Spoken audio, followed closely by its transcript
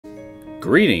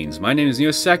Greetings, my name is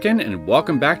Neosekken, and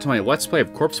welcome back to my Let's Play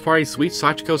of Corpse Party Sweet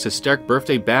Sachiko's Hysteric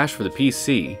Birthday Bash for the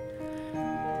PC.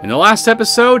 In the last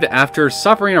episode, after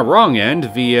suffering a wrong end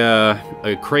via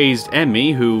a crazed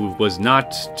Emmy who was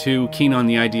not too keen on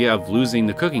the idea of losing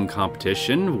the cooking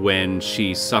competition when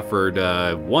she suffered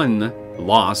one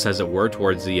loss, as it were,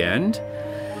 towards the end,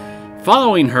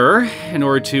 following her in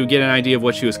order to get an idea of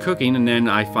what she was cooking, and then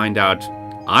I find out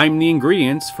I'm the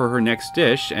ingredients for her next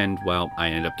dish, and, well, I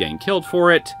ended up getting killed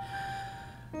for it.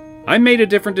 I made a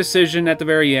different decision at the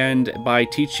very end by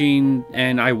teaching,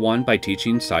 and I won by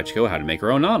teaching Sachiko how to make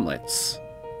her own omelets.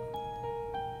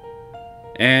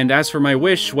 And as for my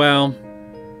wish, well,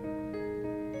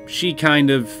 she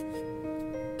kind of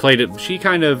played it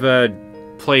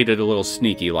a little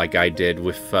sneaky, like I did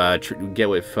with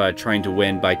trying to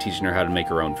win by teaching her how to make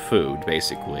her own food,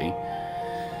 basically.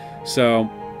 So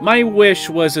my wish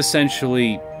was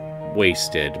essentially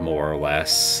wasted, more or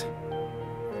less.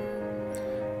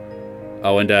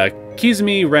 Oh, and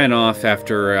Kizumi ran off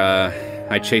after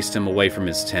I chased him away from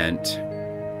his tent.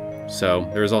 So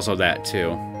there was also that,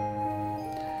 too.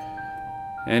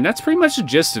 And that's pretty much the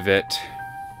gist of it.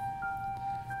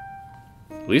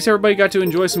 At least everybody got to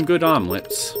enjoy some good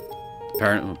omelets.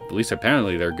 At least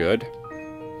apparently they're good.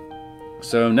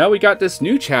 So now we got this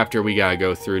new chapter we gotta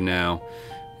go through now.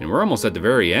 And we're almost at the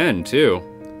very end, too.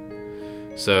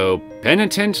 So,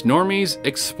 Penitent Normies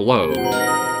Explode.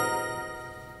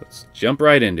 Let's jump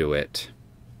right into it.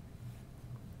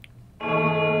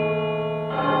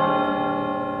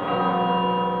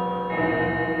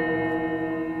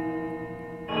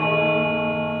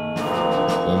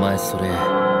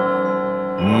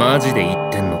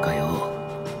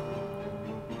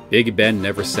 Big Ben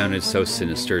never sounded so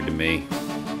sinister to me.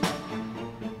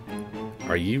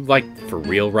 Are you, like, for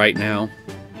real right now?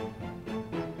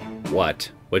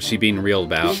 What? What's she being real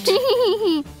about?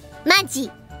 Maji.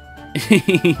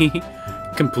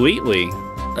 Completely.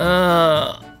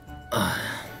 I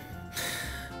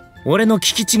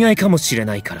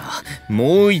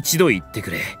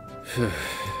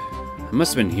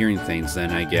must have been hearing things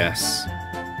then, I guess.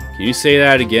 Can you say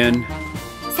that again?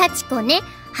 Sachiko ne,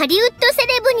 Hollywood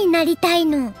celeb ni naritai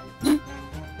no.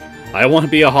 I want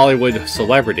to be a Hollywood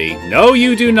celebrity. No,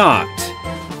 you do not.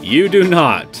 You do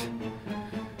not.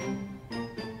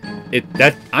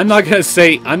 I'm not gonna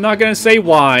say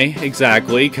why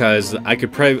exactly, because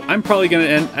I'd probably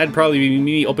be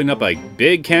me opening up a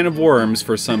big can of worms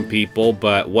for some people,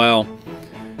 but well,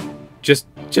 just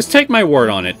take my word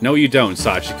on it. No, you don't,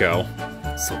 Sachiko.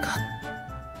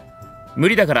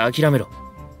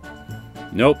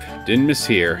 Nope, didn't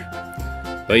mishear.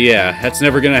 But yeah, that's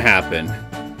never gonna happen.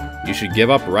 You should give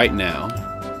up right now.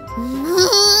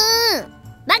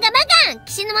 Baka baka!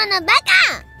 Kishinuma no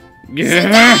baka!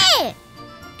 Yeah.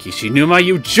 Kishinuma,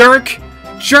 you jerk!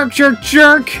 Jerk, jerk,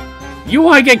 jerk! You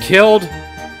want to get killed?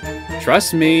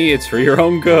 Trust me, it's for your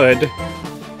own good.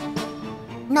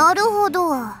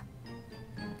 Naruhodo.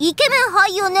 Ikemen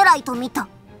haiyou nerai to mita.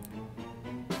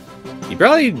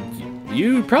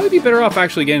 You'd probably be better off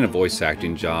actually getting a voice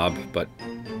acting job, but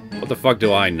what the fuck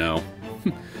do I know?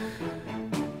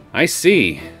 I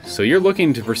see. So you're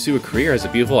looking to pursue a career as a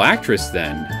beautiful actress,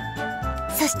 then.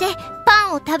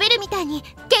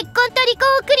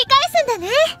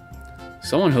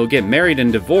 Someone who'll get married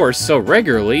and divorced so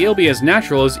regularly it'll be as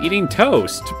natural as eating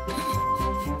toast.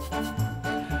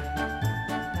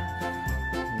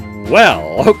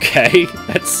 Well, okay,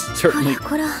 that's certainly...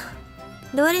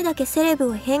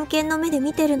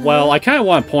 Well, I kind of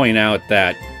want to point out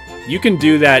that you can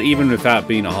do that even without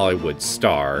being a Hollywood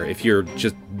star, if you're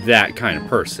just that kind of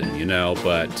person, you know,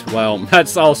 but, well,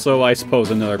 that's also, I suppose,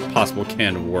 another possible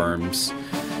can of worms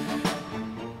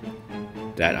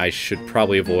that I should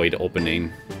probably avoid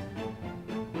opening.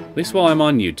 At least while I'm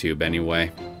on YouTube,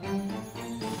 anyway.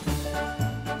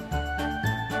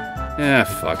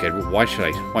 Fuck it. Why should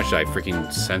I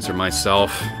freaking censor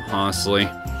myself, honestly?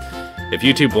 If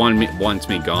YouTube wants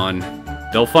me gone,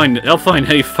 they'll find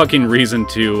any fucking reason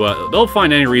to, they'll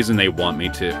find any reason they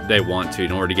want to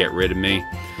in order to get rid of me.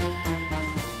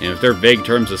 And if they're vague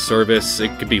terms of service,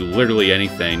 it could be literally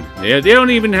anything. They don't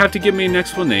even have to give me an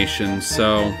explanation,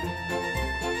 so...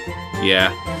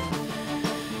 yeah.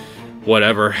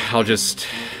 Whatever, I'll just...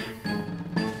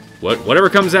 Whatever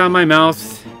comes out of my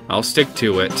mouth, I'll stick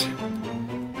to it.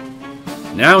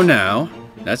 Now,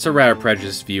 that's a rather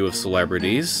prejudiced view of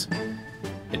celebrities.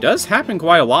 It does happen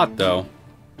quite a lot, though.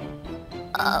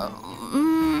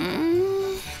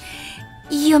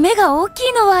 夢が大き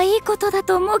いのはいいことだ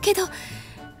と思うけど、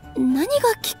何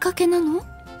がきっかけなの？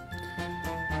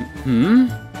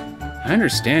 I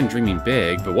understand dreaming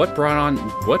big, but what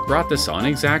brought this on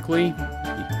exactly?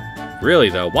 Really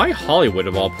though, why Hollywood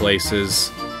of all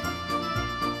places?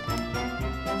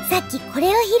 さっきこれ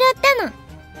を拾ったの。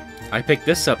 I picked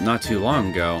this up not too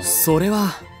long ago. それ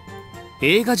は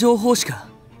映画情報誌か。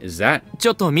 Is that ち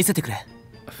ょっと見せてくれ。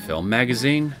 a film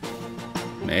magazine?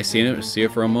 May I see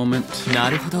it for a moment? な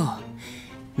るほど。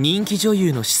人気女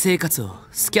優の私生活を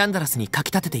スキャンダラスに書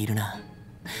き立てているな。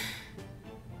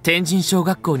天神小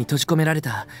学校に閉じ込められ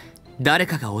た誰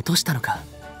かが落としたのか。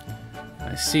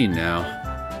 I see now.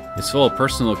 It's full of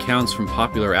personal accounts from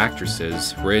popular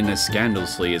actresses, written as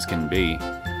scandalously as can be.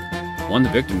 One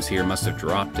of the victims here must have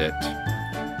dropped it.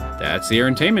 That's the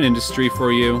entertainment industry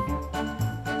for you.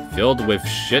 Filled with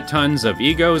shit tons of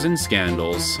egos and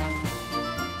scandals.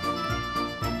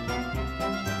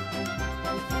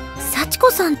 幸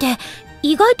子さんって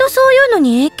意外とそういうの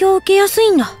に影響を受けやすい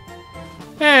んだ。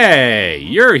 Hey,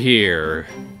 you're here.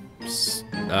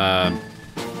 I'm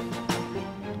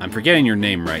forgetting your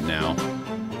name right now.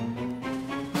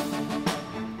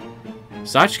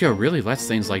 Sachiko really lets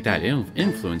things like that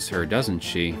influence her, doesn't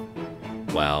she?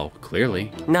 Well,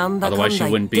 clearly. Otherwise she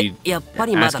wouldn't be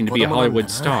asking to be a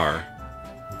Hollywood star.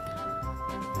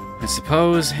 I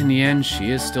suppose, in the end,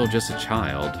 she is still just a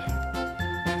child.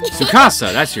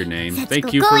 Tsukasa, that's your name.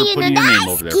 Thank you for putting your name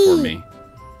over there for me.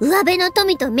 上辺の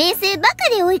富と名声ばか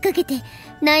り追いかけて、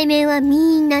内面は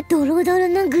みんなドロドロ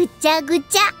のぐちゃぐ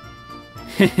ちゃ。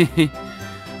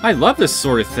I love this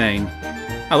sort of thing.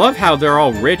 I love how they're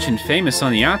all rich and famous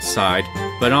on the outside,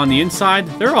 but on the inside,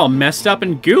 they're all messed up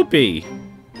and goopy.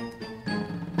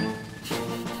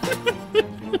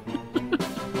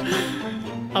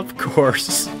 Of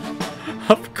course.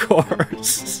 Of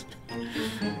course.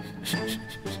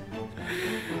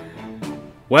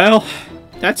 Well,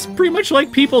 that's pretty much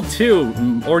like people too,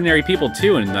 ordinary people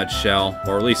too in a nutshell,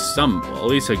 or at least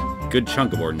a good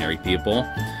chunk of ordinary people.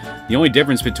 The only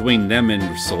difference between them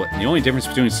and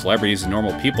celebrities and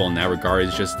normal people in that regard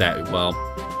is just that, well,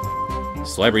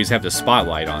 celebrities have the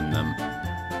spotlight on them.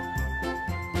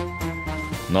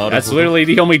 That's literally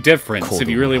the only difference if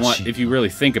you really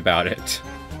think about it.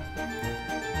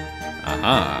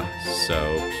 Aha, so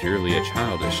purely a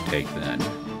childish take then.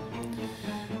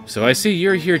 So I see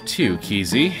you're here too,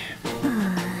 Kizi.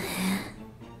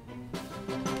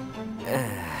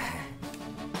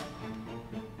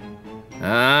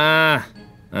 わ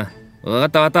かっ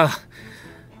たわかった。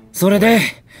それで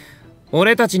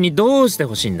俺たちにどうして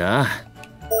ほしいんだ？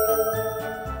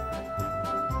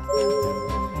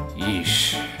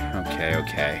 Yeesh.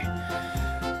 Okay.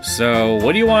 So,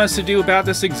 what do you want us to do about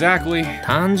this exactly?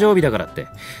 誕生日だからって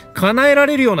叶えら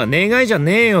れるような願いじゃ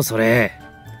ねえよそれ。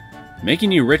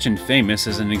 Making you rich and famous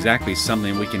isn't exactly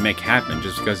something we can make happen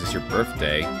just because it's your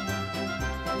birthday.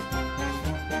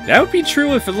 That would be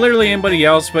true if literally anybody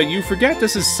else, but you forget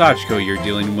this is Sachiko you're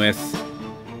dealing with.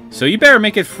 So you better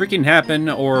make it freaking happen,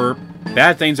 or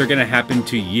bad things are gonna happen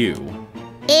to you.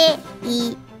 映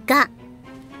画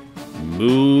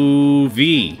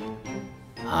Movie.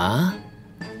 は？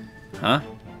 Huh?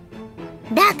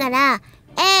 だから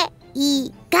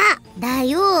映画だ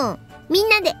よ。みん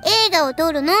なで映画を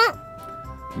撮るの。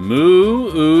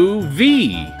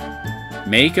 Movie.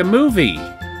 Make a movie.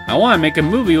 I want to make a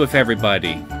movie with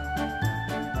everybody.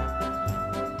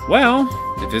 Well,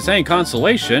 if it's any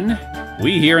consolation,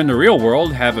 we here in the real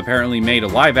world have apparently made a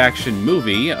live-action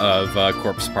movie of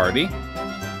Corpse Party.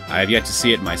 I have yet to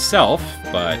see it myself,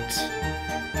 but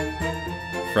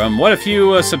from what a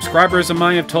few subscribers of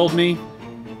mine have told me,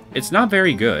 it's not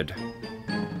very good.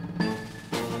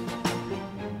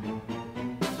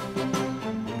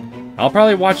 I'll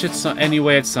probably watch it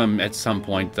anyway at some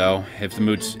point though, if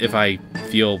I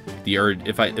feel the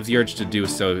urge to do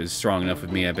so is strong enough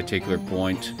with me at a particular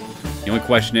point. The only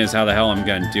question is how the hell I'm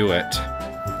gonna do it.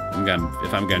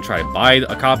 If I'm gonna try to buy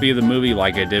a copy of the movie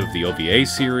like I did with the OVA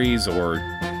series, or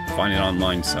find it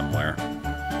online somewhere.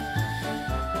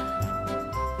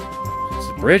 It's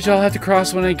a bridge I'll have to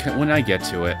cross when I get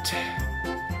to it.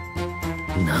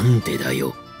 なんでだ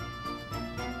よ。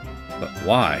 But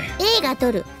why? 映画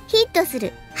撮る、ヒットす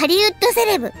る、ハリウッドセ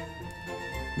レブ。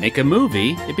 Make a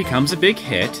movie, it becomes a big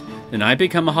hit, then I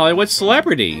become a Hollywood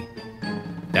celebrity.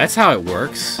 That's how it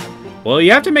works. Well,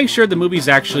 you have to make sure the movie's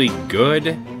actually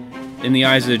good in the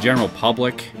eyes of the general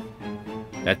public.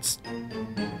 That's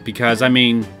because, I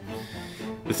mean,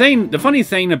 the funny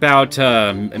thing about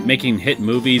making hit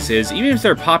movies is even if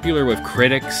they're popular with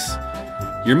critics,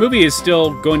 your movie is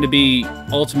still going to be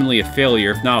ultimately a failure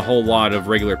if not a whole lot of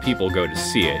regular people go to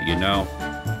see it, you know?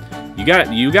 You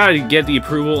gotta get the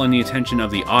approval and the attention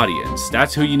of the audience.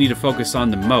 That's who you need to focus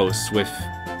on the most with,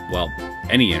 well,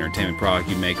 any entertainment product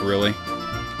you make, really.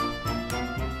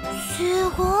 す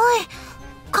ごい。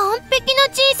完璧な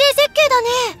人生設計だ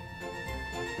ね。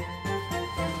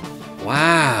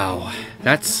Wow,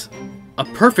 that's a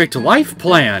perfect life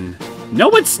plan.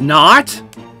 No, it's not.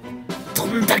 ど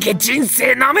んだけ人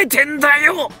生舐めてんだ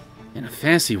よ。 In a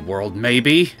fantasy world,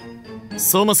 maybe.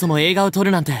 そもそも映画を撮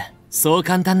るなんてそう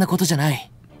簡単なことじゃな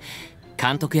い。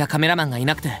監督やカメラマンがい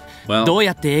なくて、どう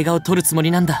やって映画を撮るつも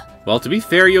りなんだ。Well, to be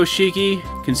fair, Yoshiki,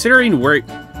 considering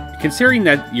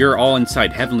that you're all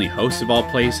inside Heavenly Host of all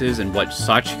places and what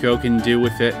Sachiko can do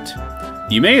with it,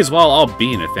 you may as well all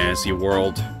be in a fantasy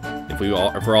world. If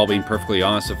we're all being perfectly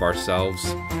honest with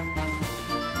ourselves.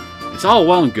 It's all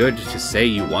well and good to say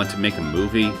you want to make a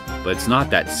movie, but it's not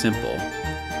that simple.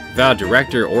 Without a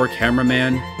director or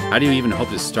cameraman, how do you even hope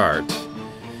to start?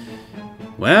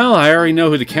 Well, I already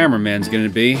know who the cameraman's gonna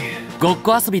be. ごっ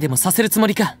こ遊びでもさせるつも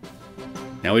りか。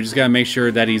 Now we just gotta make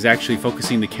sure that he's actually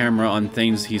focusing the camera on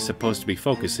things he's supposed to be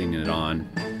focusing it on.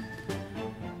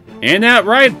 And that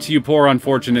right, you poor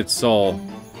unfortunate soul.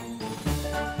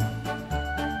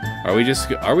 Are we just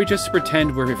to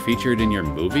pretend we're featured in your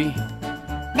movie?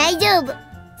 大丈夫。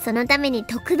そのために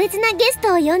特別なゲス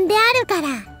トを呼んであるから。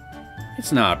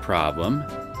It's not a problem.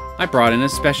 I brought in a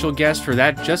special guest for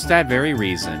just that very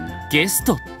reason. ゲス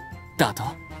トだと。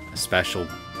 A special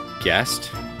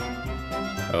guest?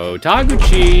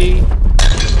 Otaguchi!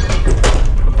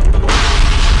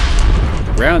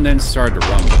 The ground then started to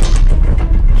rumble,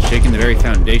 shaking the very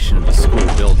foundation of the school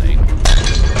building.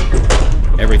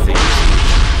 Everything was moving.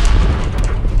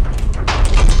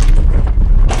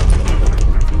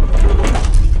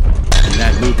 And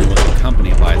that movement was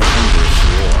accompanied by a thunderous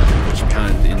roar, which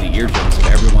pounded in the eardrums of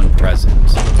everyone present,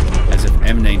 as if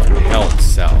emanating from hell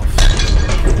itself.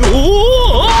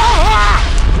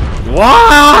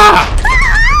 Wah!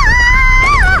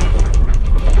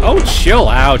 Oh, chill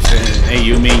out, hey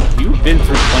Yumi. You've been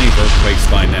through plenty of earthquakes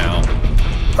by now.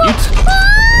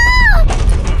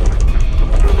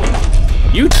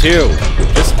 You too.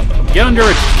 Just get under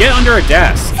a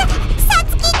desk.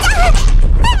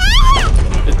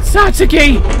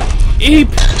 Satsuki! Eep!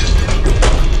 The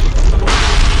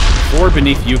floor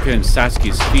beneath Yuka and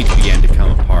Satsuki's feet began to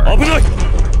come apart.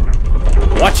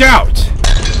 Watch out!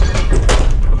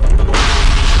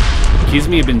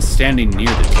 Kizumi had been standing near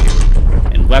the two,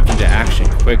 and leapt into action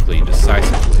quickly and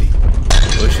decisively,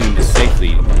 pushing him to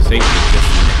safety just in the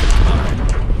nick of time.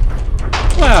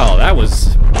 Well, that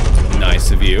was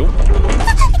nice of you.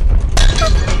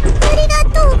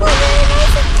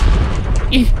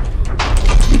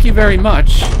 Thank you very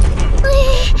much.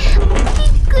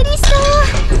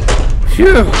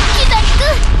 Phew!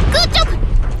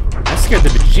 That scared the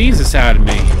bejesus out of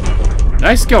me.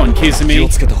 Nice going, Kizumi. You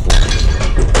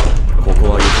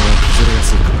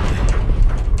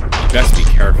best be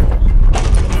careful.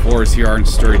 The floors here aren't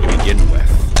sturdy to begin with.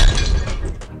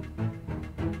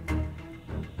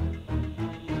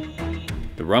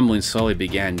 The rumbling slowly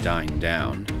began dying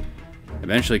down,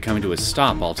 eventually coming to a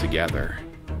stop altogether.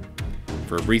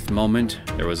 For a brief moment,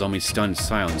 there was only stunned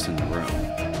silence in the room.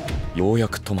 ようや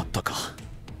く止まったか。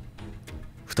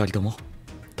二人とも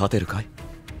立てるかい?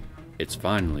 It's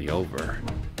finally over.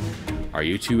 Are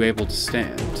you two able to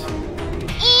stand?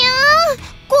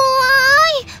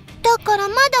 だから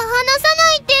まだ離さ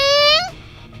ないで。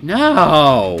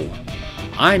 No!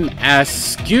 I'm as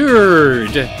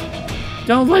scared!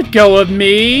 Don't let go of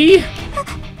me! は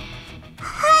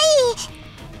い。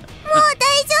もう大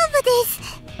丈夫です。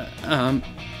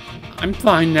I'm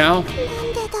fine now. なんで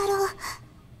だろう。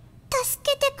助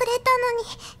けてくれたのに、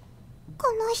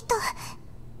この人、な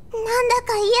んだ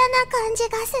か嫌な感じ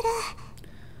がする。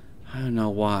I don't know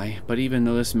why, but even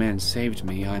though this man saved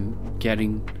me, I'm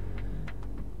getting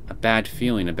a bad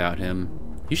feeling about him.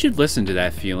 You should listen to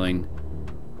that feeling.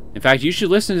 In fact, you should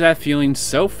listen to that feeling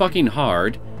so fucking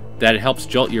hard that it helps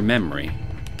jolt your memory.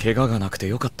 怪我がなくて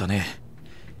よかったね。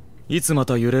いつま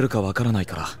た揺れるかわからない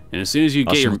から。And as soon as you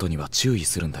get 足元には注意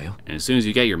するんだよ。And as soon as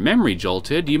you get your memory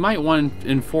jolted, you might want to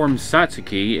inform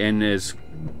Satsuki in as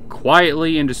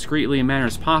quietly and discreetly a manner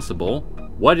as possible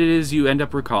what it is you end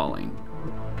up recalling.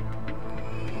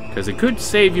 Because it could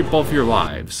save you both your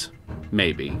lives.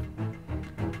 Maybe.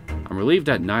 I'm relieved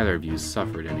that neither of you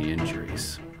suffered any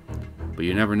injuries. But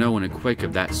you never know when a quake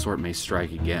of that sort may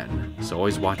strike again, so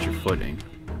always watch your footing.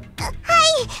 はい。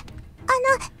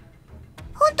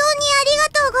本当にありが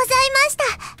とうございまし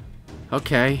た。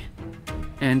 Okay.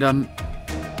 And,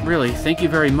 really, thank you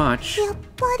very much. やっ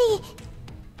ぱり、い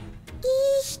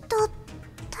い人だ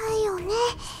よね。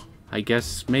 I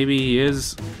guess maybe he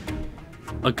is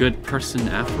a good person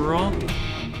after all?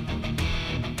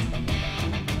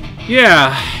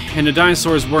 Yeah, And the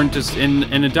dinosaurs weren't just and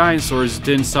the dinosaurs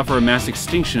didn't suffer a mass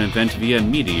extinction event via a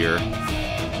meteor.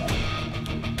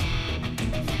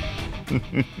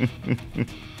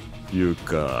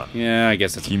 Yuka. Yeah, I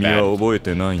guess that's a 君は bad. 覚え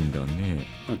てないんだね。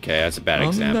 Okay, that's a bad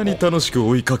あんな example. に楽しく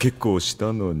追いかけっこをし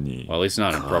たのに。 Well, at least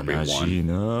not an appropriate 悲し one. い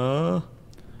な。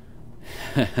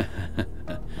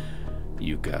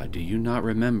 Yuka, do you not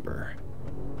remember?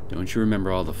 Don't you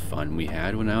remember all the fun we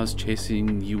had when I was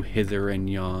chasing you hither and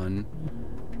yon?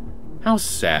 How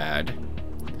sad.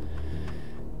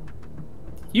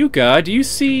 Yuka, do you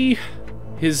see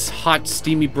his hot,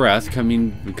 steamy breath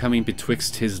coming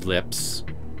betwixt his lips?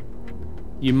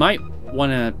 You might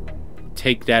want to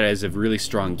take that as a really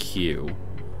strong cue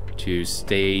to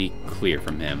stay clear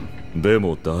from him. で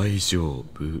も大丈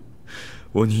夫。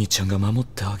お兄ちゃんが守っ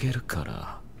てあげるか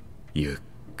ら。ゆっ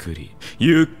くり、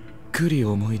ゆっくり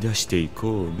思い出してい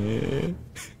こうね。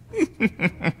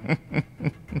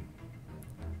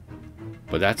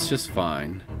But that's just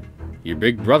fine. Your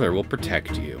big brother will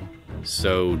protect you.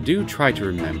 So do try to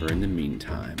remember in the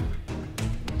meantime.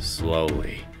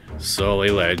 Slowly, slowly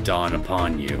let it dawn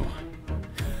upon you.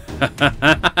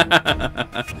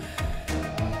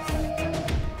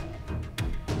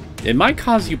 It might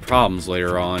cause you problems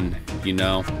later on, you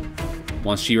know.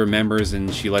 Once she remembers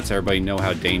and she lets everybody know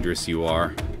how dangerous you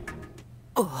are.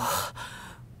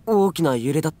 大きな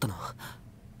揺れだったな。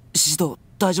シシド、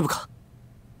大丈夫か？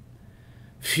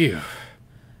 Phew.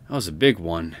 That was a big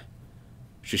one.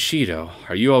 Shishido,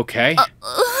 are you okay? あ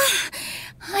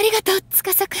りがとう、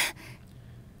司くん。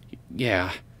 Yeah.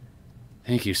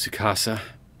 Thank you, Tsukasa.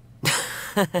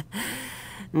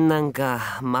 なん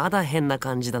かまだ変な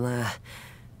感じだな。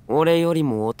俺より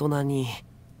も大人に、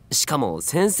しかも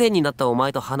先生になったお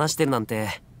前と話してるなん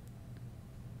て。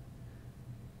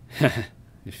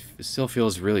It still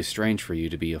feels really strange for you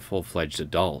to be a full-fledged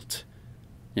adult.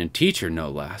 And teacher, no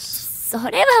less. そ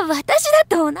れは私だっ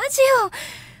て同じよ。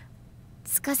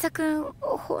司くん、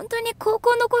本当に高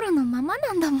校の頃のまま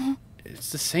なんだもん。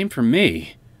It's the same for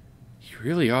me. You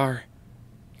really are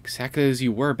exactly as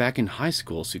you were back in high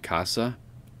school, Tsukasa.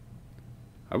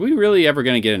 Are we really ever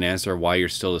going to get an answer why you're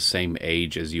still the same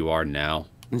age as you are now?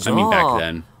 I mean, back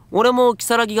then. 俺も如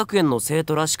月学園の生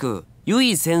徒らしく、ゆ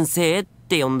い先生っ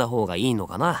て呼んだ方がいいの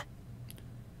かな。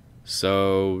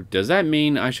So, does that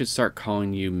mean I should start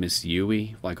calling you Miss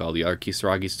Yui, like all the other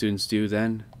Kisaragi students do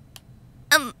then?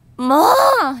 もう、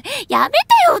やめて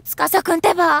よ、司くんっ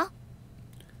てば。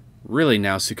Really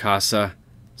now, Tsukasa.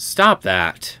 Stop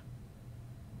that.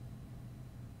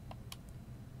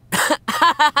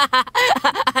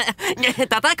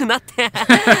 叩くなって。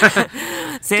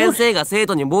先生が生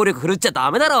徒に暴力振るっちゃ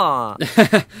ダメだろ。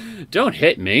Don't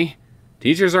hit me.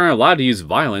 Teachers aren't allowed to use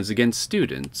violence against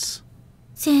students.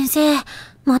 先生、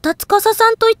また司さ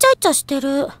んとイチャイチャして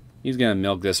る。He's gonna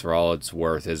milk this for all it's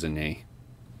worth, isn't he?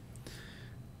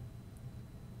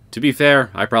 To be fair,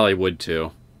 I probably would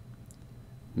too.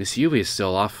 Miss Yui is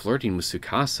still off flirting with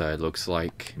Tsukasa, it looks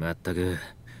like. まったく、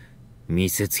見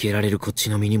せつけられるこっち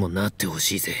の身にもなってほ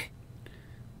しいぜ。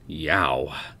Yow.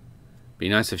 Be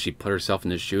nice if she put herself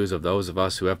in the shoes of those of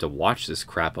us who have to watch this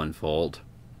crap unfold.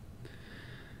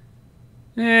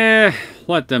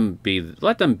 Let them be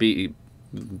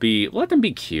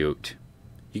cute.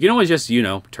 You can always just, you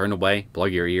know, turn away,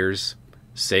 plug your ears,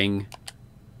 sing,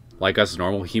 like us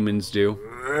normal humans do.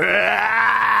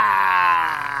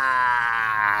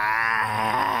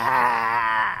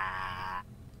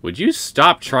 Would you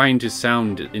stop trying to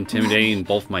sound intimidating in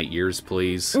both my ears,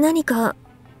 please? 何か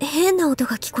変な音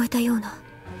が聞こえたような。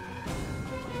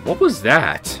What was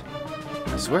that?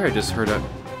 I swear I just heard a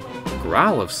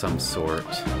growl of some sort.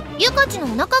 ゆかちのお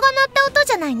腹が鳴った音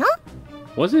じゃないの？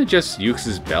 Wasn't it just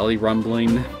Yux's belly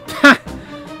rumbling?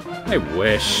 I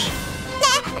wish.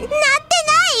 鳴ってないよ。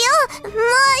もう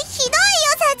ひどいよ、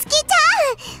さつきち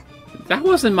ゃん。 That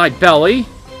wasn't my belly.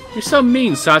 You're so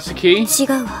mean, Satsuki. 違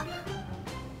うわ。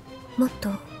もっと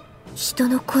人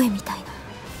の声みたいな。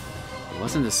 It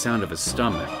wasn't the sound of a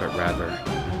stomach, but rather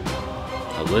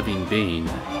a living being,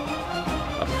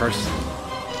 a person.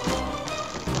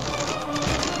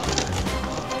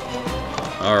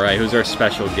 Alright, who's our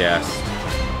special guest?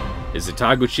 Is it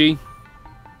Taguchi?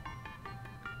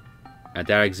 At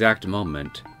that exact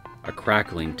moment, a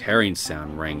crackling, tearing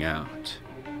sound rang out.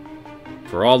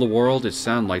 For all the world, it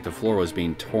sounded like the floor was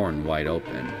being torn wide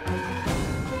open.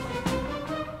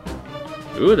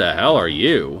 Who the hell are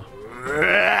you?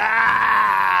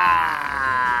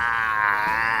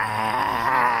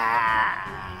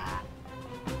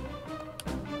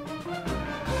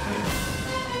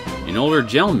 An older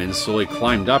gentleman slowly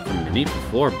climbed up from beneath the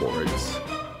floorboards.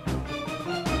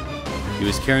 He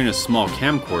was carrying a small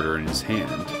camcorder in his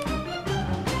hand.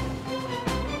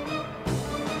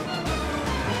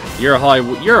 You're a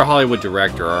Hollywood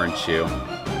director, aren't you?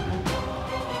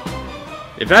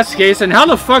 If that's the case, then how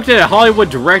the fuck did a Hollywood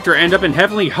director end up in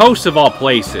Heavenly Host of all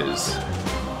places?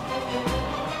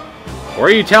 Or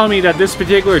are you telling me that this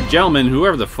particular gentleman,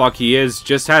 whoever the fuck he is,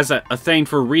 just has a thing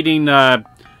for reading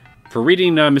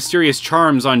mysterious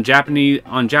charms on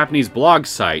Japanese blog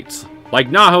sites, like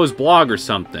Naho's blog or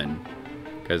something?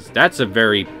 Because that's a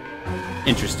very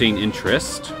interesting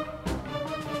interest.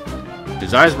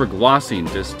 His eyes were glossy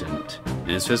and distant, and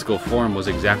his physical form was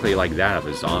exactly like that of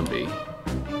a zombie.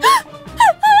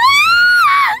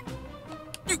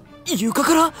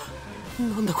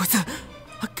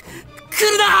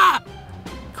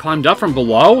 Climbed up from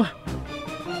below?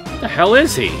 What the hell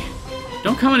is he?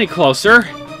 Don't come any closer.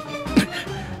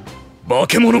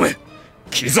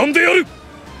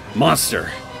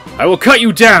 Monster, I will cut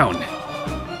you down!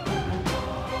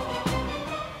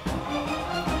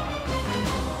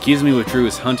 Kizumi withdrew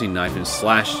his hunting knife and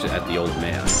slashed at the old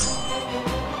man.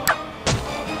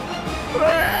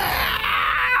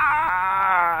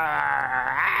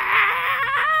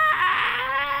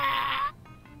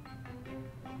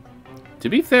 To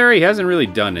be fair, he hasn't really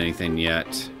done anything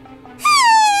yet.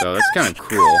 So that's kind of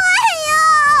cruel.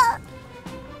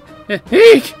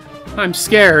 Eek! I'm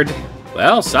scared.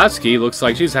 Well, Satsuki looks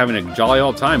like she's having a jolly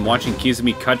old time watching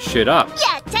Kizumi cut shit up.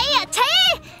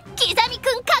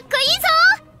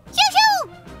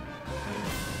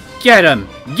 Get him!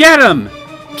 Get him!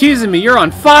 Kizumi, you're on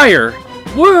fire!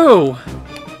 Woo!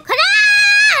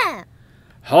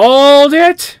 Hold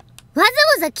it!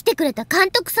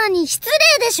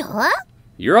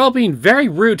 You're all being very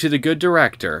rude to the good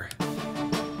director.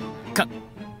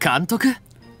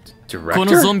 Director?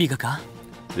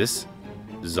 This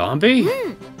zombie?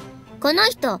 この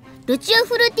人、ルチオ・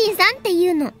フルティンさんって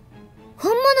いうの。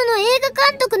本物の映画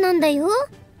監督なんだよ。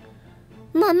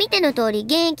まあ見ての通り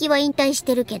現役は引退し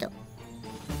てるけど。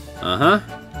Uh-huh.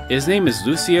 His name is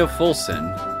Lucio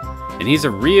Fulson, and he's a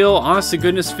real,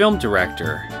 honest-to-goodness film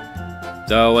director.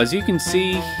 Though, as you can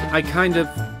see, I kind of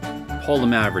pulled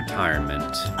him out of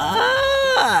retirement.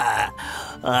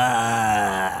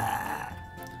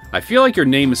 I feel like your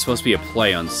name is supposed to be a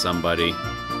play on somebody,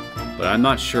 but I'm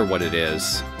not sure what it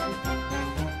is.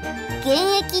 現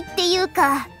役っていう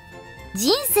か、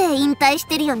人生引退し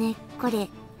てるよね、これ。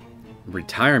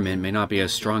Retirement may not be a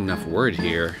strong enough word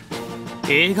here.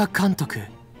 映画監督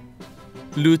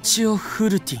ルチオ・フ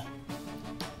ルティン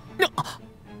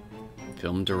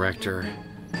Film director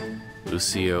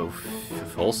Lucio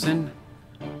Fulson?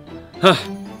 Huh.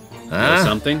 Know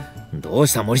something? どう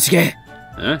した森重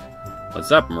Huh?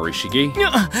 What's up, Morishige?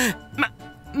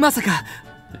 まさか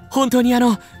本当に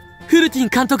フルティン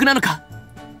監督なのか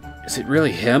Is it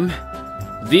really him?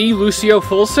 The Lucio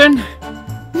Fulson?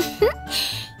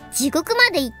 地獄ま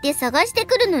で行って探して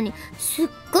くるのにすっ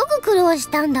ごく苦労し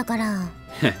たんだから。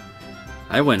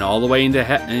I went all the way into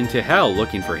hell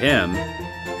looking for him.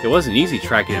 It wasn't easy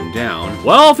tracking him down.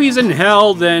 Well, if he's in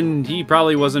hell, then he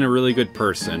probably wasn't a really good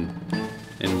person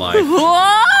in life.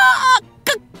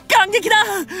 感激だ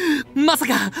まさ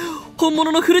か本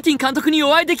物のフルティン監督に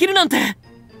お会いできるなんて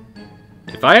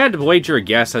If I had to wager a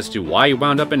guess as to why he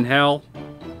wound up in hell,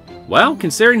 well,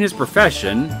 considering his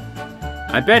profession,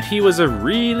 I bet he was a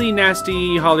really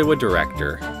nasty Hollywood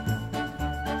director.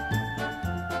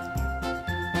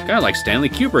 Kinda like Stanley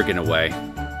Kubrick in a way.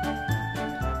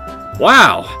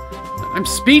 Wow! I'm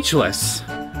speechless!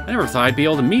 I never thought I'd be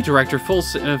able to meet director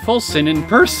Fulson in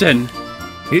person!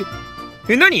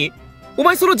 何お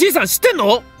前そのじいさん知ってん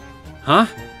の Huh?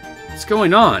 What's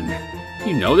going on?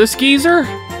 You know this geezer?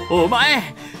 お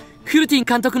前フルティン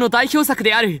監督の代表作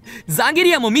であるザンゲ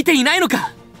リアも見ていないの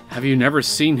か Have you never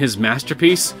seen his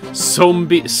masterpiece,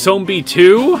 Zombie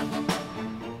 2?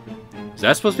 Is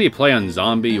that supposed to be a play on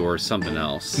zombie or something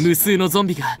else? 無数のゾン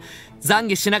ビが懺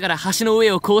悔しながら橋の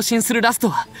上を行進するラスト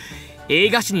は映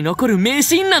画史に残る名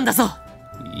シーンなんだぞ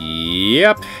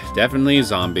Yep, definitely a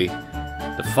zombie.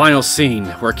 The final scene,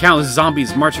 where countless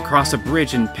zombies march across a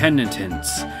bridge in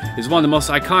penitence, is one of the most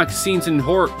iconic scenes in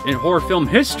horror film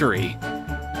history.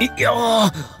 いや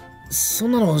ーそ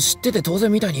んなの知ってて当然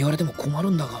みたいに言われても困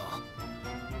るんだが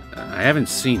I haven't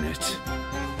seen it.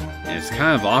 And it's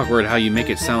kind of awkward how you make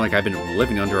it sound like I've been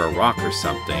living under a rock or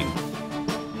something.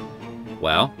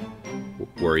 Well,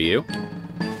 were you?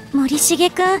 森重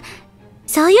くん、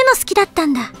そういうの好きだった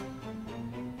んだ。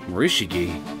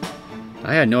Morishige,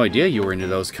 I had no idea you were into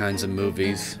those kinds of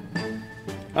movies.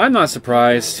 I'm not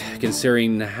surprised,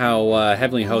 considering how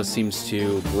Heavenly Host seems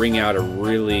to bring out a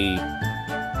really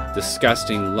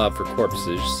disgusting love for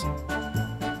corpses.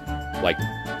 Like,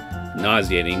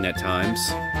 nauseating at times.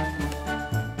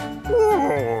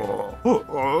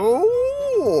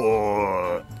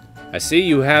 I see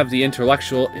you have the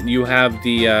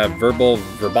verbal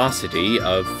verbosity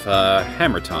of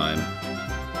Hammer Time.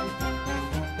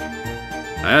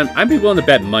 I'd be willing to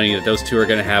bet money that those two are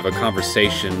going to have a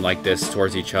conversation like this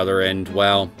towards each other, and,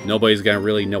 well, nobody's going to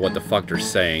really know what the fuck they're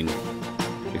saying.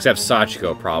 Except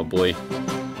Sachiko, probably.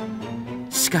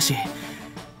 しかし、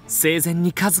生前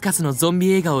に数々のゾン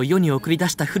ビ映画を世に送り出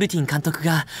したフルティン監督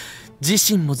が自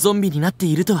身もゾンビになって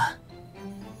いるとは。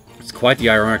It's quite the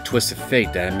ironic twist of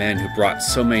fate that a man who brought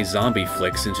so many zombie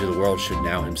flicks into the world should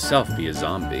now himself be a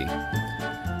zombie.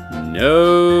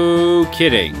 No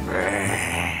kidding.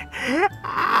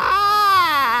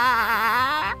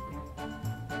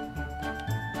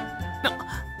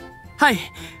 はい、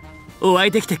お会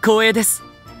いできて光栄です。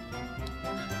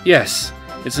Yes,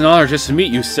 it's an honor just to meet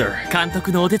you, sir. 監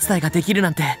督のお手伝いができるな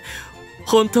んて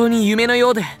本当に夢のよ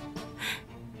うで。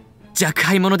若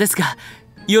輩者ですが、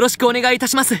よろしくお願いいた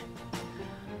します。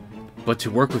But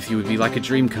to work with you would be like a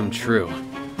dream come true.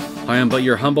 I am but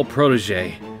your humble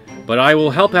protege, but I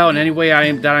will help out in any way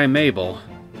that I am able.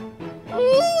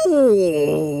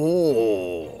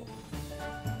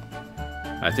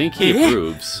 I think he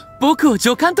approves. 僕を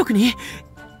助監督に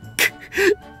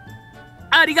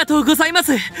ありがとうございま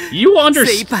す。You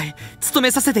精一杯務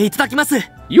めさせていただきます。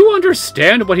You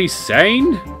understand what he's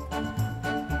saying?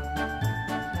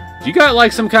 You got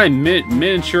like some kind of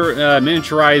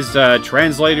miniaturized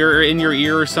translator in your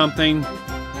ear or something?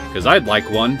 Because I'd like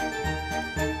one.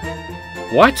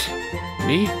 What?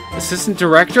 Me? Assistant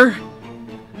director?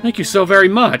 Thank you so very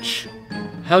much.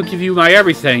 I'll give you my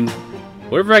everything.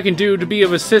 Whatever I can do to be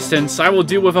of assistance, I will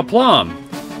do with aplomb.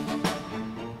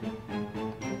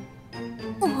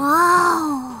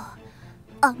 Wow.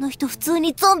 あの人普通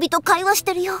にゾンビと会話し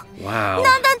てるよ。Wow.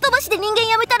 何段飛ばしで人間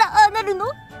やめたらああなるの？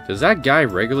 Does that guy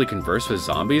regularly converse with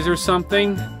zombies or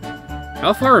something?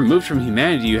 How far removed from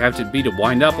humanity do you have to be to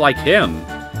wind up like him?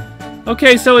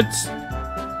 Okay, so it's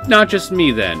not just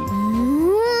me then.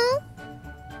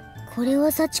 これ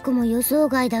は幸子も予想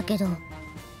外だけど、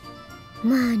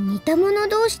まあ似た者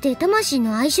同士で魂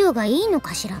の相性がいいの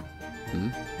かしら。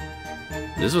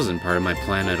This wasn't part of my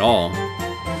plan at all.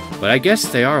 But I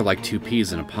guess they are like two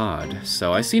peas in a pod,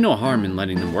 so I see no harm in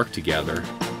letting them work together.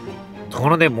 とこ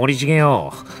ろで森重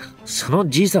よ、その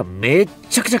じいさんめっ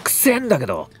ちゃくちゃくせえんだけ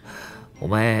ど、お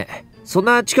前そん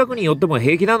な近くに寄っても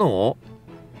平気なの？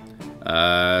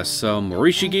 So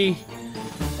Morishige?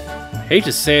 Hate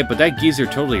to say it, but that geezer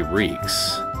totally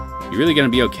reeks. You really gonna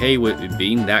be okay with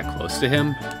being that close to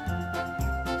him?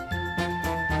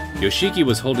 Yoshiki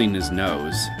was holding his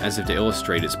nose, as if to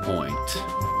illustrate his point.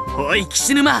 おい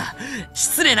岸沼、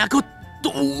失礼なこ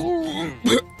と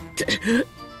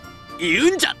言う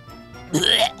んじゃ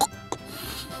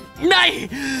ない。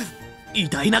偉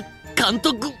大な監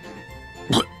督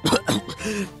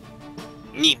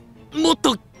にもっ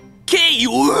と敬意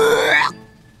を。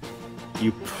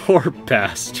You poor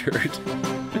bastard.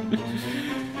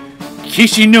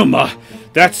 Kishinuma!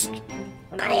 That's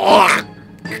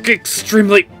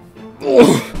extremely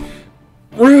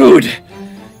rude!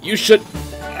 You should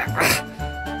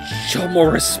show more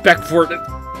respect for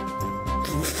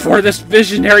this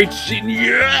visionary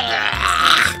genius!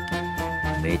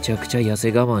 めちゃくちゃ痩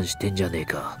せ我慢してんじゃねえ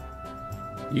か。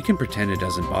You can pretend it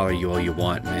doesn't bother you all you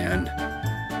want, man.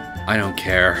 I don't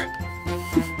care.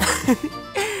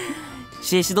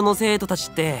 シシドの生徒たち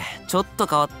ってちょっと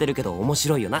変わってるけど面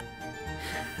白いよな。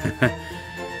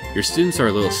Your students are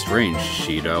a little strange,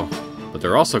 Shido, but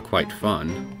they're also quite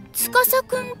fun. 司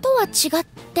くんとは違っ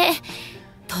て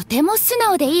とても素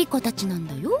直でいい子たちなん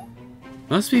だよ。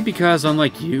Must be because,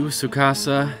 unlike you,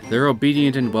 Tsukasa, they're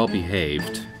obedient and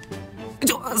well-behaved.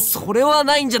 それは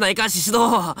ないんじゃないか、シシ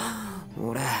ド。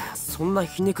俺そんな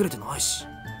ひねくれてないし。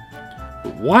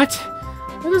What?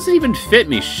 That doesn't even fit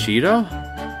me, Shido.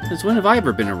 Since when have I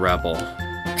ever been a rebel?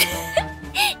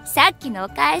 さっきのお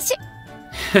返し。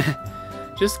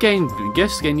Just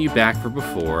getting you back for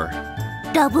before.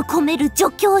 ラブ込める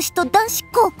女教師と男子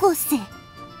高校生。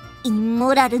イン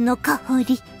モラルの香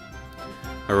り。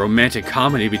A romantic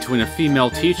comedy between a female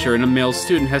teacher and a male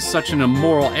student has such an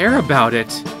immoral air about it.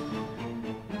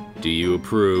 Do you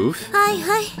approve? はい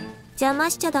はい。邪魔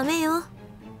しちゃダメよ。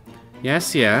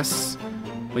Yes, yes.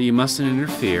 But you mustn't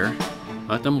interfere.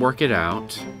 Let them work it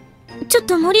out. ちょっ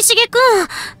と森重くん、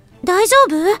大丈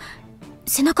夫？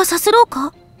背中さすろう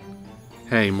か？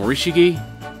 Hey, Morishige?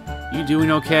 You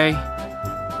doing okay?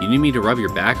 You need me to rub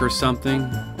your back or something?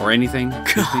 Or anything?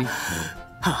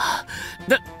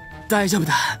 大丈夫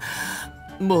だ。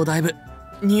もうだいぶ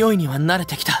匂いには慣れ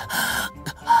てきた。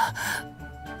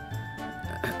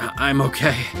I'm okay.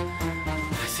 I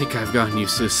think I've gotten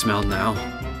used to the smell now.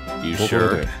 You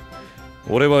sure?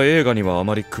 俺は映画にはあ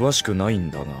まり詳しくない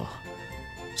んだが、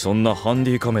そんなハン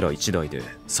ディカメラ1台で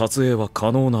撮影は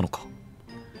可能なのか？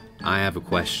 I have a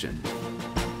question.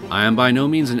 I am by no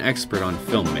means an expert on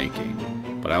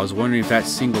filmmaking, but I was wondering if that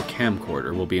single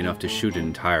camcorder will be enough to shoot an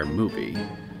entire movie.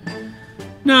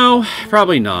 No,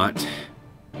 probably not.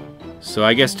 So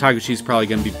I guess Taguchi's probably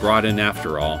going to be brought in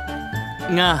after all.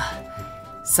 が、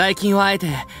最近はあえて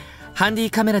ハンディ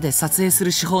カメラで撮影す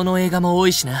る手法の映画も多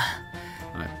いしな。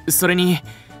それに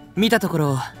見たとこ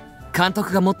ろ監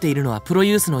督が持っているのはプロ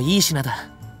ユースのいい品だ。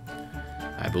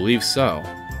I believe so.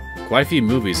 Quite a few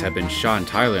movies have been shot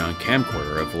entirely on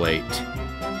camcorder of late.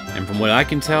 And from what I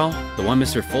can tell, the one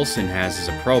Mr. Fulson has is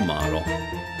a pro model.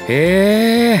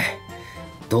 へえ、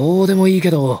どうでもいいけ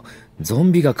ど、ゾ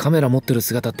ンビがカメラ持ってる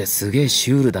姿ってすげえ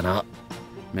シュールだな。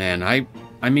Man, I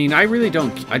mean, I really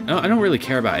don't really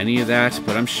care about any of that,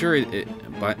 but I'm sure it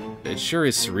sure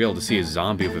is surreal to see a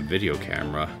zombie with a video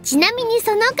camera. ちなみに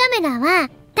そのカメラは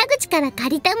田口から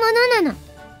借りたものなの。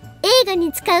映画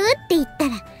に使うって言った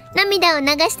ら涙を流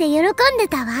して喜んで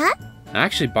たわ。I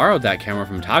actually borrowed that camera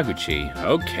from Taguchi.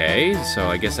 Okay, so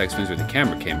I guess that explains where the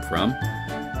camera came from.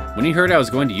 When he heard I was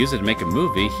going to use it to make a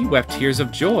movie, he wept tears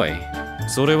of joy.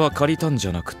 それは借りたんじ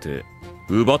ゃなくて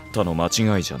奪ったの間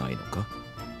違いじゃないのか？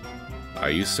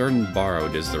 Are you certain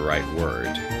borrowed is the right word?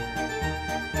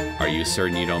 Are you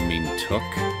certain you don't mean took?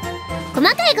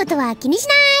 細かいことは気にし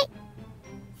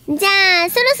ない。じゃあ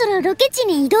そろそろロケ地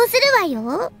に移動するわ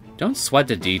よ。Don't sweat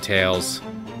the details.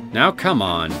 Now come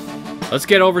on. Let's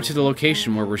get over to the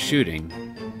location where we're shooting.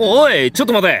 おい、ちょっ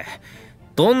と待て。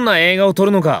どんな映画を撮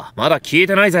るのかまだ聞い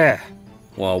てないぜ。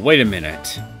Well, wait a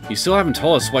minute. You still haven't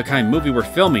told us what kind of movie we're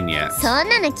filming yet. そん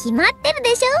なの決まってる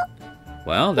でしょ。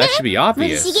 Well, that should be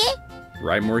obvious. 森重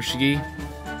Right, Morishige?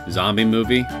 Zombie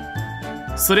movie?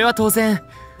 それは当然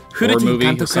古木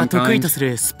監督が得意とす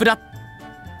るスプラッ。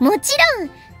もちろん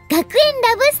学園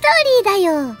ラブストーリー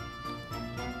だよ。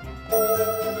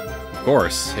Of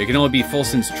course, it can only be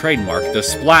Fulson's trademark, the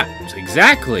splat.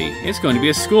 Exactly! It's going to be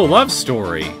a school love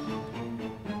story.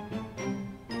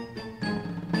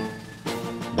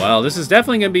 Well, this is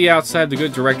definitely going to be outside the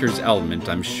good director's element,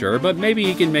 I'm sure, but maybe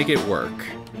he can make it work.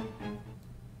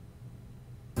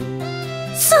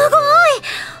 すごい！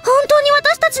本当に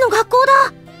私たちの学校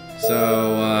だ。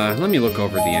So, let me look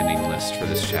over the ending list for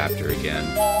this chapter again.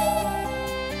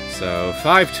 So,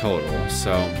 5 total.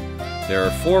 So, there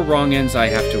are 4 wrong ends I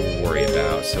have to worry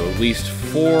about. So, at least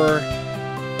 4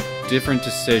 different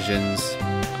decisions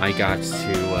I got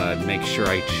to make sure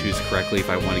I choose correctly if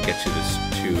I want to get to the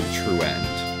true end.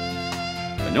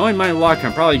 But knowing my luck,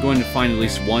 I'm probably going to find at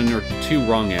least 1 or 2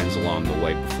 wrong ends along the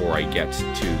way before I get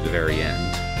to the very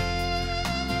end.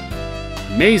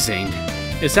 Amazing!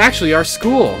 It's actually our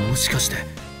school! もしかして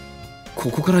こ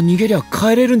こから逃げりゃ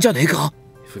帰れるんじゃねえか？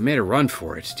 If we made a run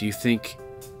for it, do you think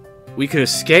we could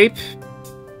escape?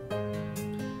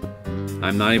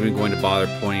 I'm not even going to bother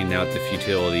pointing out the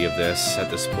futility of this at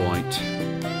this point.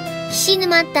 岸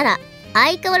沼ったら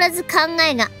相変わらず考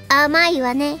えが甘い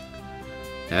わね。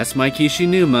That's my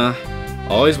Kishinuma.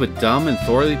 Always with dumb and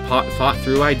thoroughly thought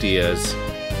through ideas.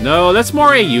 No, that's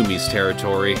more Ayumi's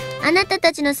territory. あなた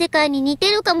たちの世界に似て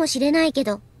るかもしれないけ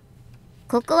ど、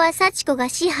ここは幸子が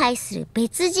支配する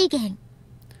別次元。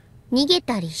逃げ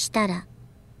たりしたら。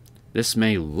This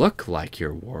may look like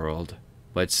your world,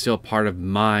 but it's still part of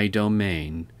my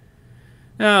domain.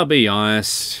 I'll be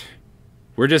honest.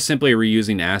 We're just simply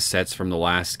reusing assets from the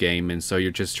last game, and so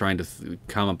you're just trying to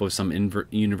come up with some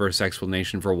universe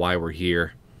explanation for why we're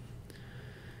here.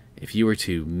 If you were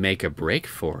to make a break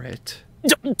for it...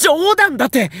 冗談だっ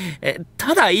て。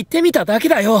ただ言ってみただけ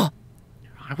だよ。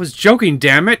I was joking,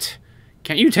 damn it!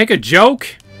 Can't you take a joke?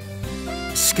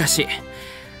 しかし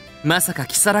まさか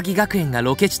如月学園が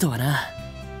ロケ地とはな。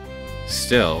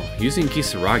 Still, using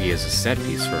Kisaragi as a set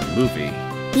piece for a movie...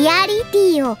 リアリテ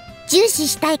ィを重視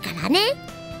したいからね。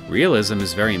Realism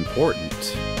is very important.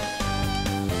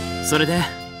 それで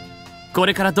こ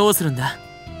れからどうするんだ？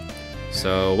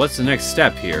 So, what's the next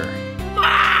step here?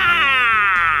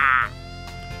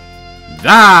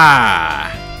 Ah!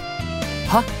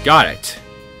 は？ Got it.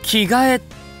 着替え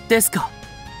ですか？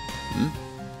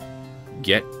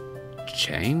 Get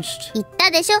changed? 言っ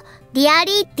たでしょ、リア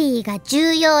リティが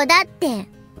重要だって。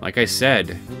Like I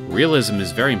said, realism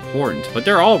is very important, but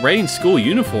they're all wearing school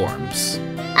uniforms.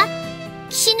 あ、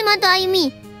岸沼とあゆ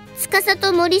み、司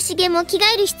と森重も着替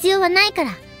える必要はないか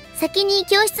ら、先に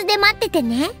教室で待ってて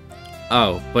ね。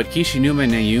Oh, but Kishinuma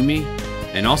and Ayumi,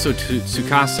 and also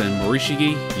Tsukasa and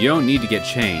Morishige, you don't need to get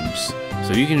changed,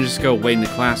 so you can just go wait in the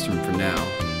classroom for now.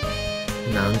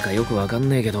 なんかよくわかん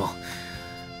ねえけど、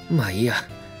まあいいや。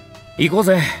行こう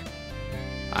ぜ。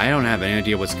I don't have any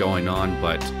idea what's going on,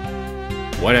 but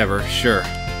whatever, sure.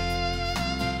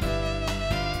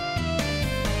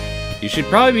 You should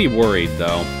probably be worried,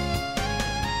 though.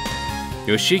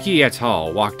 Yoshiki et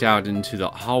al. Walked out into the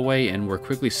hallway and were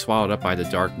quickly swallowed up by the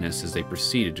darkness as they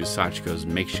proceeded to Sachiko's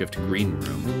makeshift green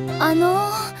room.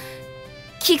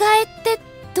 着替えって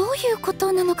どういうこ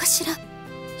となのかしら。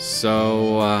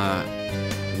 So,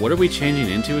 what are we changing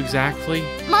into exactly?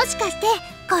 もしかして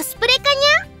コスプレかに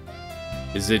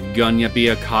ゃ？ Is it gonna be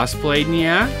a cosplay,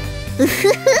 nya? うふ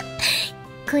ふ、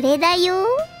これだよ。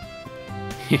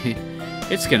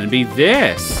It's gonna be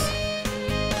this!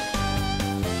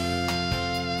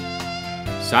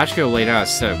 Sachiko laid out a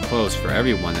set of clothes for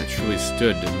everyone that truly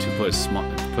stood to put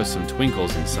some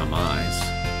twinkles in some eyes.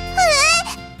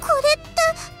 これって。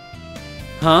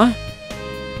 Huh?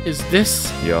 Is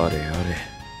this? やれやれ、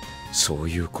そう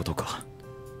いうことか。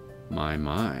 My.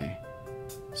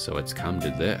 So it's come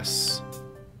to this.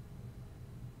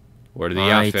 What are the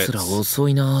あいつら outfits? 遅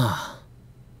いな。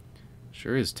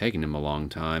 Sure is taking him a long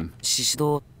time. シシ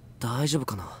ド大丈夫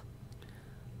かな？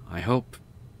 I hope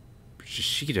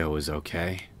Shishido is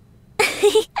okay.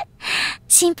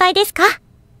 心配ですか？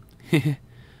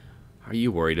 Are you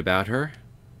worried about her?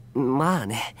 まあ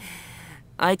ね。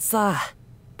あいつさ、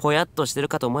ぽやっとしてる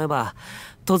かと思えば、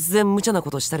突然無茶な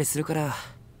ことしたりするから。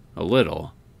A little.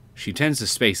 She tends to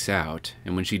space out,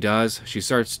 and when she does, she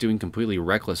starts doing completely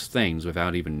reckless things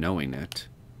without even knowing it.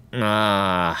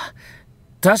 ああ、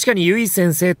確かにユイ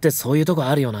先生ってそういうとこ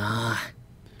あるよな。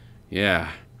Yeah,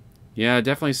 it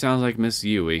definitely sounds like Miss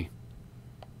Yui.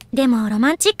 でもロ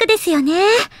マンチックですよね。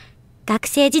学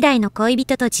生時代の恋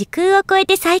人と時空を超え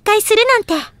て再会するなん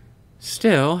て。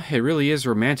Still, it really is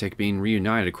romantic being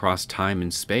reunited across time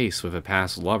and space with a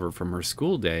past lover from her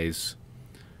school days.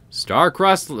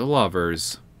 Star-crossed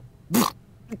lovers.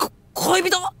 恋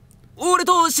人？俺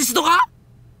とシシドが？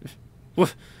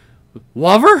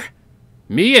 Lover?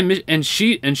 Me and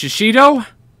Shishido? だ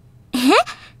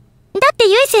って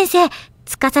ゆい先生、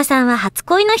司さんは初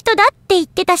恋の人だって言っ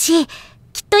てたし、き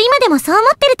っと今でもそう思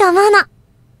ってると思うの。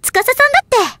司さんだっ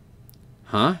て。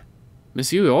 Huh?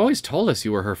 Miss Yui always told us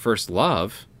you were her first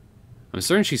love. I'm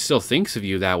certain she still thinks of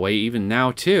you that way even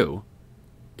now, too.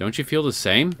 Don't you feel the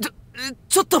same?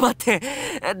 ちょっと待って。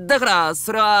だから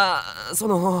それはそ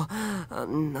の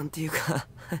なんていうか。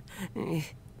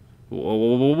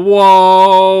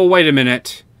Whoa, wait a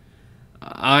minute.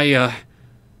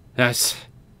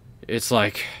 It's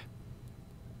like,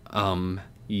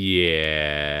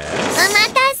 yes. お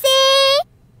待たせ。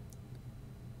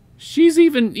 She's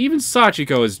even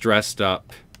Sachiko is dressed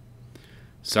up.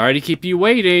 Sorry to keep you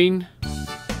waiting.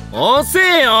 遅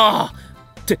えよ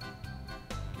って、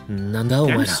なんだお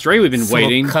前ら。 Damn straight we've been その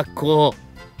waiting. 格好。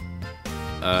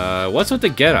What's with the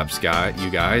get-ups, you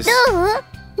guys? どう？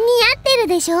似合ってる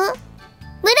でしょ？ムラ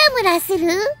ムラする？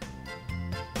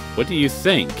 What do you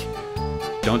think?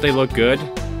 Don't they look good?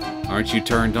 Aren't you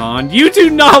turned on? You do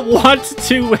not want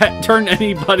to turn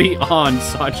anybody on,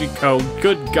 Sachiko.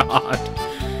 Good God.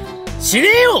 死ね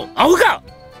えよ、アホか。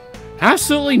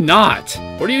 Absolutely not.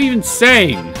 What are you even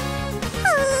saying?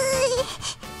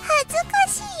 恥ずか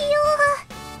しいよ。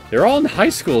 They're all in high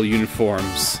school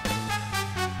uniforms.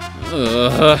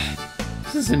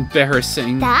 This is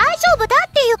embarrassing. 大丈夫だっ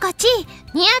ていうかち、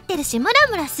似合ってるしムラ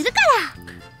ムラするから。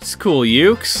 It's cool,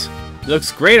 Ukes. It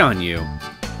looks great on you.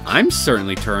 I'm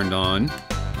certainly turned on.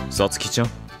 さつきちゃん、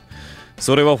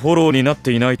それはフォローになっ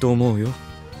ていないと思うよ。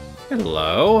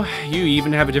 Hello. You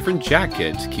even have a different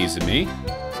jacket, Kizumi.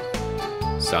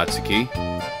 Satsuki.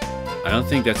 I don't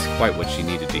think that's quite what she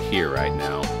needed to hear right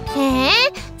now. へえ、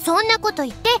そんなこと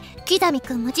言って、キザミ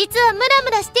くんも実はムラ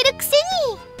ムラしてるくせ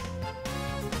に。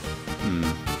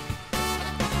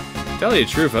Tell you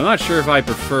the truth, I'm not sure if I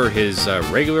prefer his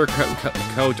regular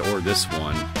coat or this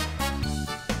one.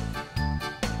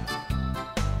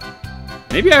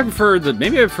 Maybe I prefer the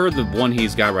one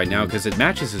he's got right now because it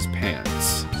matches his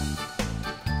pants.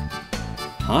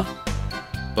 Huh?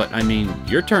 But I mean,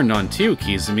 you're turned on too,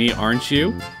 Kizumi, aren't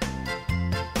you?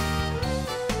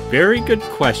 Very good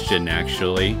question,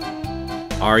 actually.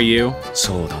 Are you?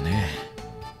 そうだね。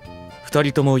二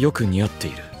人ともよく似合って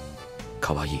いる。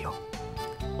かわいいよ。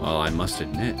 Well, I must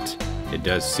admit, it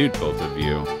does suit both of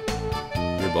you.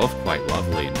 You're both quite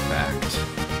lovely, in fact.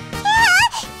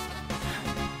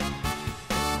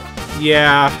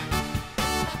 Yeah.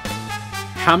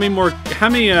 How many more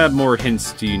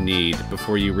hints do you need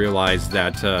before you realize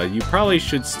that you probably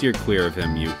should steer clear of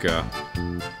him, Yuka?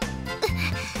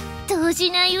 動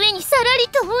じない上にさらり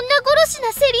と女殺し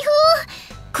なセリフ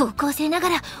を。高校生なが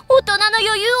ら大人の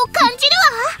余裕を感じ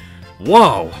るわ。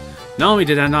 Whoa! Not only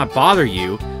did that not bother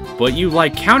you, but you,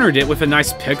 like, countered it with a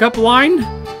nice pickup line?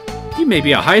 You may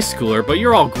be a high schooler, but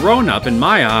you're all grown up in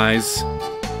my eyes.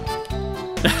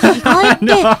 意外ってう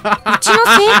ちの制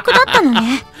服だったの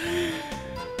ね。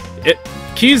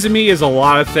Kizumi is a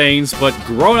lot of things, but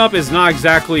grown up is not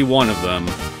exactly one of them.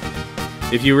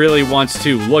 If you really want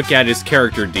to look at his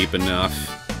character deep enough.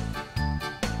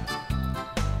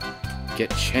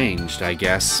 Get changed, I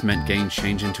guess, meant getting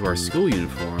changed into our school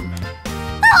uniform.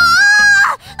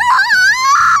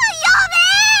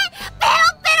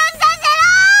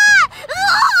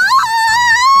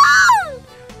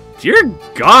 Dear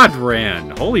God,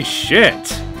 Ran! Holy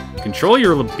shit! Control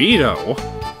your libido.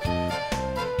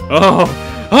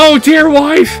 Oh, dear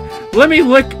wife! Let me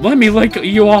lick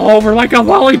you all over like a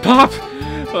lollipop.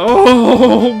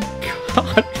 Oh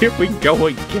God, here we go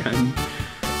again.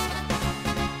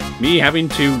 Me having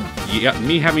to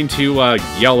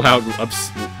yell out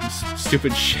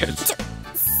stupid shit.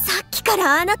 さっきか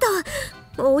らあなた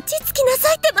は落ち着きな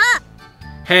さいってば。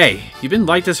 Hey, you've been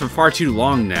like this for far too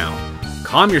long now.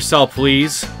 Calm yourself,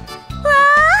 please. わ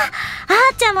あ、あ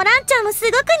ーちゃんもランちゃんもす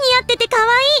ごく似合ってて可愛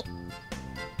い。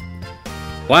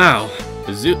 Wow,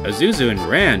 Azuzu and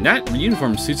Ran, that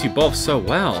uniform suits you both so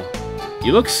well.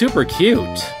 You look super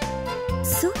cute.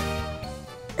 そう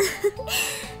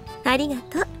ありが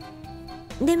と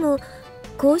う。でも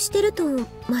こうしてると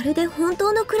まるで本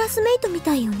当のクラスメイトみ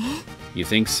たいよね。 You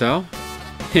think so?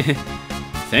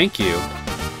 Thank you.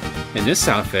 In this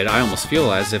outfit, I almost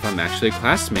feel as if I'm actually a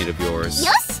classmate of yours.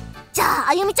 よし、じゃあ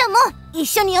あゆみちゃんも一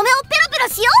緒に嫁をペロペロ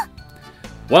しよ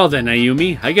う。 Well then,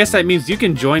 Ayumi, I guess that means you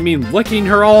can join me in licking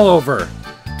her all over.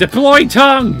 Deploy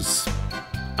tongues!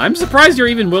 I'm surprised you're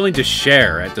even willing to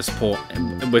share at this point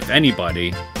with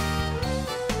anybody.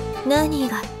 何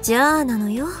がじゃあなの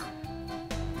よ。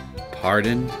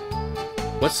 Pardon?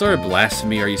 What sort of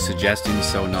blasphemy are you suggesting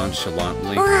so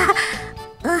nonchalantly?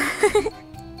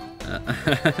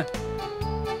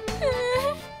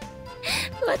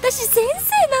 私先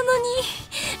生なの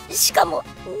に、しかも23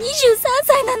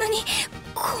歳なのに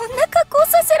こんな格好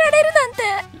させられる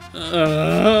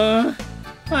なんて。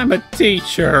I'm a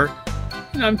teacher,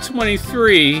 and I'm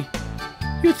 23.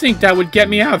 You'd think that would get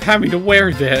me out of having to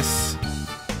wear this.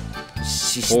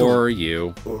 Or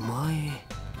you. お前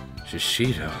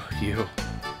Shishido, you.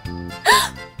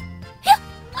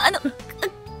 あんまり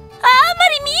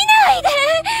見ないで。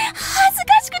恥ず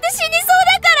かしくて死にそう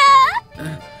だか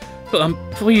ら。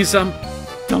Please,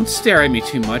 don't stare at me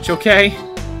too much, okay?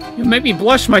 You'll make me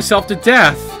blush myself to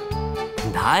death.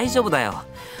 大丈夫だよ。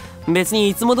別に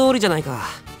いつも通りじゃないか。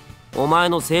お前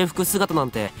の制服姿な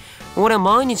んて俺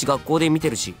毎日学校で見て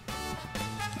るし。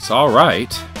 It's alright.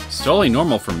 It's totally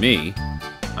normal for me.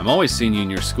 I'm always seeing you in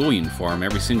your school uniform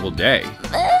every single day.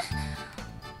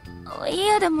 い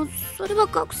やでもそれは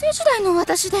学生時代の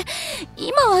私で、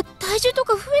今は体重と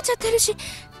か増えちゃってるし。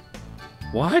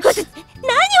 What? 何を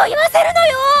言わせるの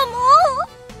よ、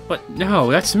もう。 But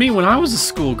no, that's me when I was a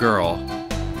schoolgirl.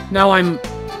 Now I'm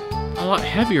a lot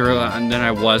heavier than I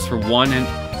was for one, and...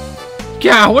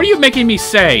 Yeah, what are you making me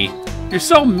say? You're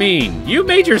so mean. You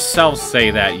made yourself say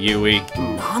that, Yui.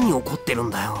 何怒ってるん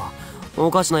だよ。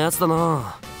おかしなやつだ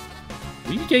な。What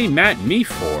are you getting mad at me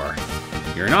for?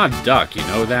 You're not a duck, you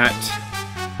know that?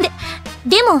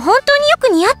 でも本当によく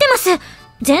似合ってます。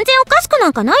全然おかしくな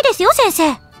んかないですよ、先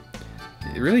生。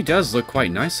 It really does look quite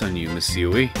nice on you, Miss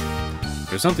Yui.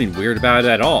 There's nothing weird about it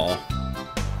at all.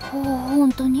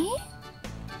 本当に？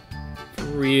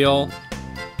 For real. と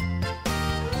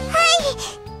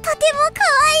ても可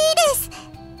愛いです。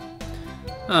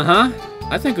 Uh-huh.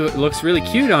 I think it looks really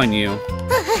cute on you. マ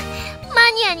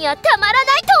ニアにはたまらな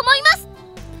いと思います。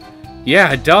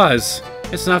 Yeah, it does.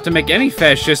 It's enough to make any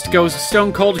fascist go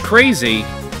stone cold crazy.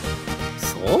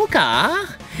 そうか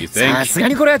You think? さすが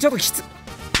にこれはちょっときつ。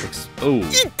 Ooh.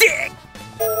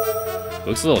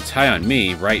 Looks a little tight on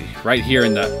me, right here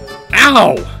in the...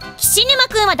 Ow! 岸沼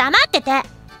くんは黙ってて。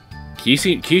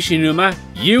 Kishinuma,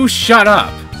 you shut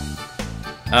up!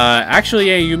 Actually,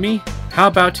 Ayumi, how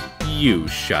about you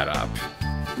shut up?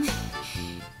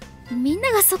 みん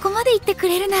ながそこまで言ってく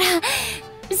れるなら、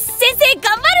先生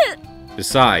頑張る。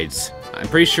 Besides, I'm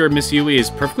pretty sure Miss Yui is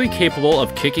perfectly capable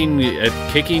of kicking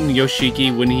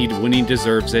Yoshiki when he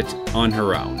deserves it on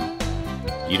her own.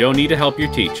 You don't need to help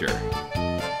your teacher.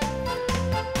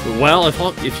 Well,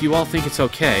 if you all think it's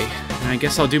okay, I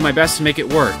guess I'll do my best to make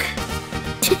it work.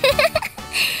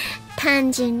 単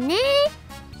純ね。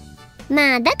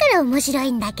まあだから面白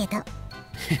いんだけど。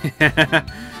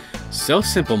So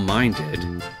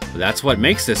simple-minded. That's what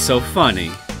makes this so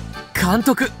funny. 監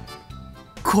督、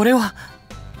これは。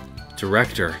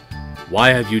 Director,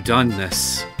 why have you done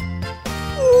this?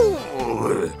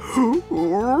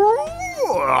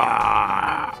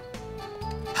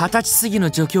 20歳過ぎ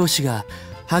の助教師が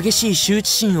激しい羞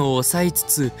恥心を抑えつ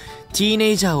つティー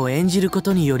ネイジャーを演じるこ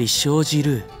とにより生じ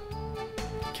る。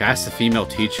 Cast a female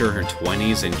teacher in her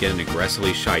 20s and get an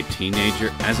aggressively shy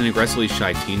teenager. As an aggressively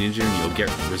shy teenager, and you'll get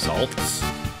results.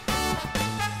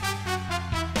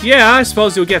 Yeah, I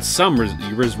suppose you'll get some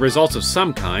results of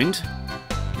some kind.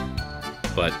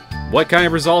 But what kind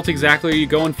of result exactly are you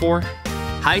going for?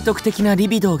 背徳的なリ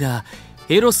ビドーが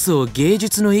エロスを芸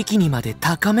術の域にまで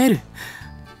高める。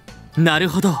なる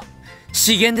ほど、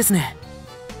資源ですね。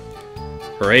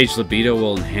 Her age libido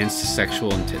will enhance the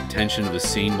sexual tension of the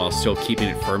scene while still keeping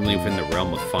it firmly within the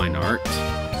realm of fine art.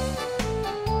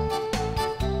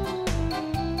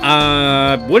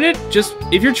 Wouldn't it just...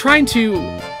 If you're trying to...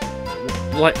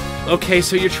 Like, okay,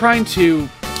 so you're trying to...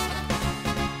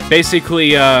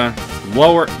 Basically,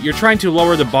 lower... You're trying to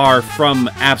lower the bar from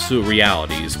absolute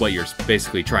reality is what you're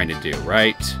basically trying to do,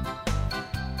 right?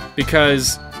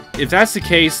 Because... If that's the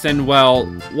case, then, well,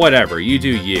 whatever, you do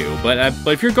you. But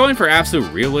if you're going for absolute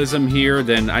realism here,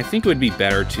 then I think it would be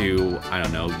better to, I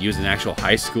don't know, use an actual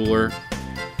high schooler.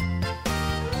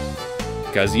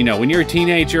 Because, you know, when you're a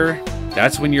teenager,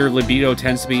 that's when your libido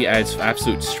tends to be at its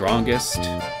absolute strongest.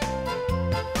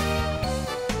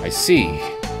 I see.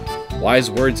 Wise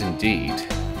words indeed.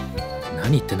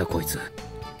 何言ってんだこいつ。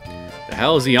 The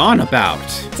hell is he on about?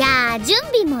 じゃあ準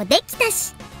備もできた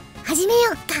し、始め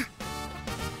ようか。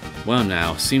 Well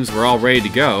now, seems we're all ready to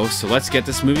go, so let's get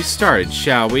this movie started,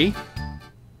 shall we? 好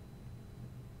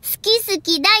き好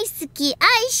き大好き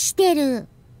愛してる。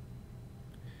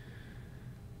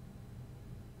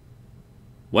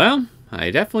 Well,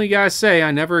 I definitely gotta say,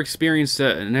 I never experienced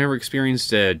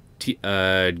a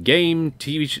game,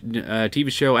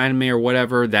 TV show, anime, or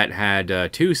whatever that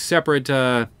had two separate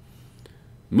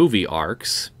movie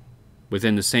arcs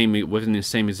within the same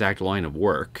exact line of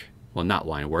work. Well, not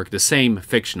line of work, the same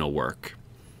fictional work.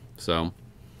 So,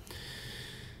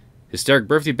 Hysteric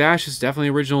Birthday Bash is definitely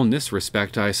original in this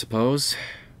respect, I suppose.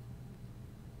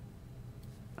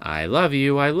 I love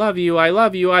you, I love you, I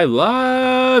love you, I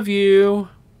love you!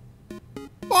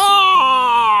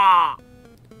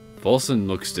 Volson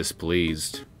looks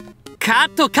displeased. カ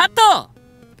ットカット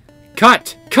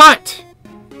Cut! Cut!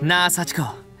 なあサチコ、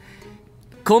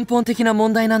根本的な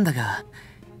問題なんだが、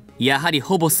やはり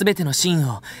ほぼ全てのシーン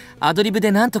をアドリブで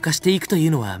何とかしていくとい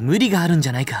うのは無理があるんじ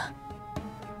ゃないか。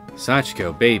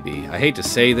 Sachiko, baby, I hate to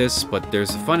say this, but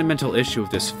there's a fundamental issue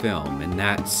with this film, and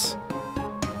that's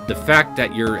the fact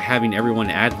that you're having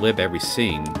everyone ad-lib every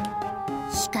scene.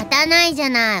 仕方ないじゃ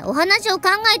ない。お話を考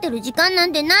えてる時間な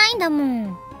んてないんだも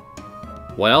ん。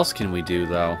 What else can we do,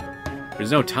 though?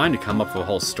 There's no time to come up with a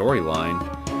whole storyline.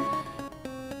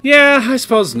 Yeah, I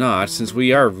suppose not, since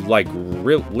we are, like,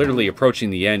 literally approaching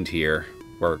the end here.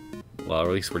 Or, well, at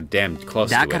least we're damn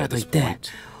close to it だから at とい this って point.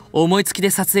 思いつき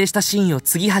で撮影したシーンを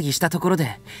継ぎはぎしたところ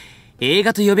で映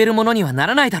画と呼べるものにはな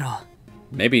らないだろ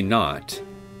う。 Maybe not.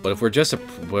 But if we're just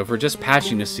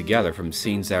patching this together from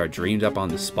scenes that are dreamed up on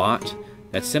the spot,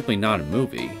 that's simply not a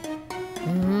movie.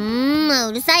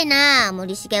 うるさいな、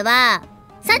森重は。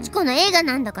幸子の映画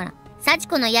なんだから、幸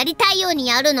子のやりたいように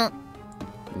やるの。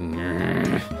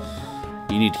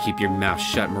You need to keep your mouth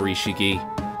shut, Morishige.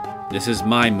 This is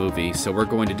my movie, so we're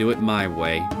going to do it my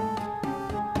way.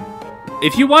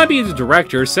 If you want to be the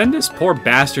director, send this poor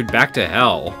bastard back to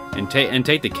hell and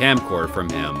take the camcorder from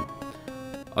him.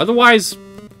 Otherwise,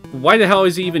 why the hell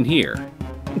is he even here?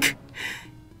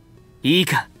 いい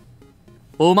か、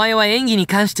お前は演技に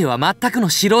関しては全くの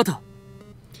素人。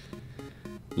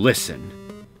 Listen,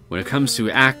 when it comes to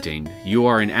acting, you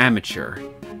are an amateur.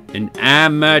 An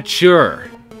amateur!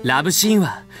 ラブシーン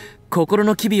は心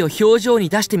の機微を表情に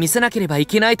出して見せなければい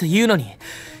けないというのに、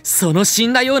その死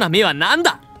んだような目は何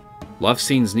だ？ Love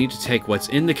scenes need to take what's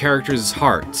in the characters'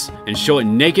 hearts and show it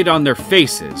naked on their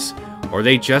faces, or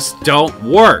they just don't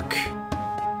work.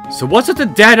 So what's with the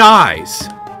dead eyes?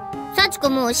 幸子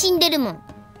もう死んでるもん。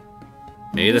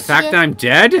 Maybe the fact that I'm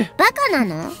dead? バカな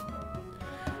の？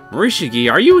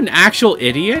 Morishige, are you an actual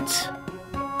idiot?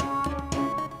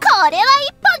 これは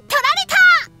一本取られた！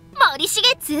森重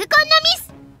痛恨のミ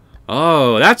ス！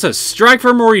 Oh, that's a strike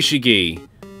for Morishige.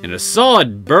 And a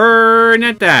solid burn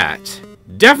at that.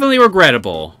 Definitely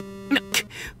regrettable.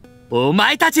 お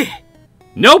前たち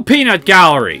No peanut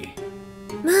gallery!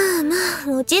 まあま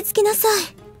あ、落ち着きなさ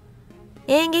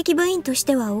い。演劇部員とし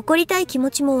ては怒りたい気持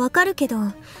ちもわかるけど、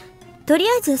とり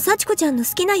あえず幸子ちゃんの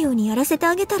好きなようにやらせて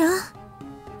あげたら。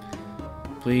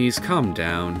 Please calm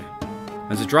down.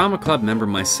 As a drama club member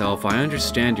myself, I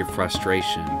understand your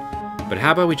frustration. But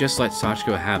how about we just let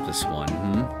Sachiko have this one,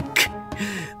 hmm?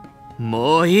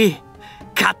 もういい、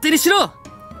勝手にしろ。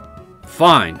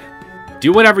 Fine.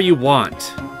 Do whatever you want.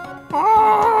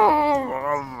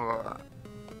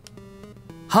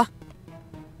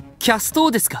 キャスト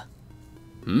ですか？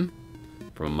 From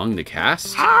among the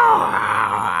cast?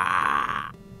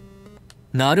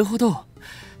 なるほど。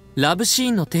ラブシ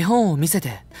ーンの手本を見せ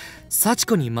て幸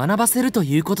子に学ばせると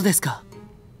いうことですか。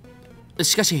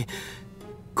しかし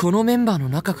このメンバーの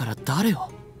中から誰を？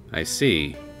 I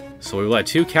see. So we let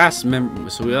two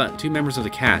members of the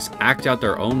cast act out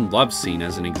their own love scene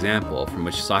as an example from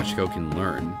which Sachiko can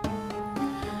learn.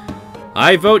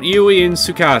 I vote Yui and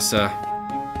Tsukasa.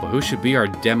 But who should be our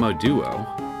demo duo? は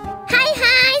いは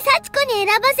い、幸子に選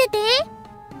ばせて。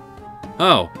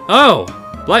Oh,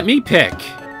 let me pick.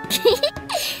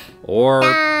 Or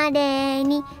誰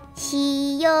に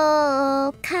しよ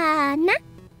うかな。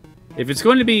 if it's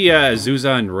going to be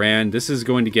Azusa and Rand, this is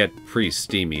going to get pretty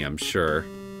steamy, I'm sure.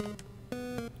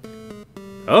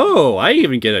 Oh, I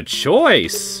even get a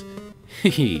choice.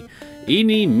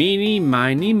 Eeny, meeny,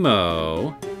 miny,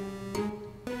 mo.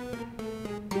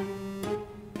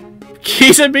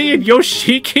 Kisame and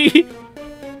Yoshiki?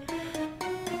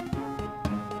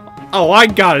 Oh, I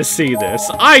gotta see this.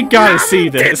 I gotta see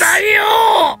this.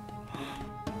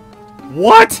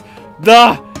 What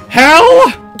the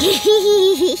hell?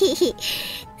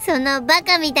 そのバ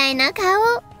カみたいな顔、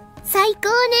最高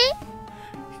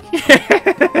ね。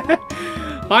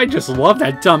I just love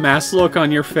that dumbass look on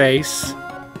your face.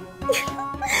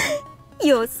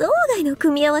 予想外の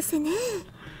組み合わせね。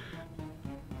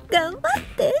頑張っ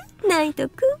てナイト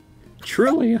くん。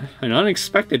 Truly an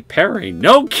unexpected pairing.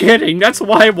 No kidding, that's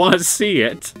why I want to see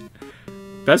it.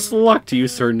 Best of luck to you,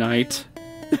 Sir Knight.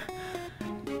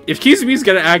 If Kizumi's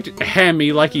gonna act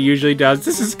hammy like he usually does,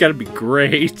 this is gonna be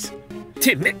great.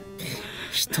 てめえ、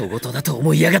人事だと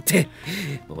思いやがって。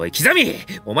おい、キザミ、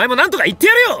お前もなんとか言って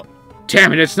やるよ。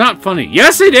 Damn it, it's not funny.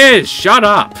 Yes, it is! Shut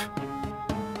up!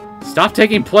 Stop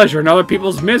taking pleasure in other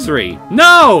people's misery.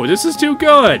 No, this is too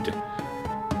good.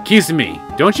 Kizumi,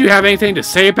 don't you have anything to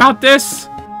say about this?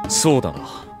 そうだな。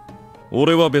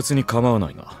俺は別に構わな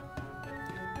いが。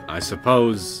I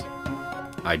suppose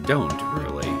I don't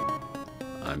really.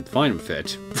 I'm fine with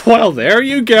it. Well, there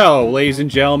you go, ladies and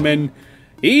gentlemen.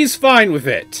 He's fine with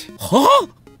it. は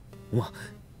あ、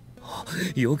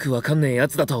よくわかんねえや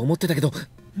つだとは思ってたけど、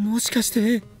もしかし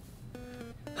て。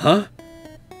Huh?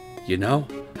 You know,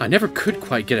 I never could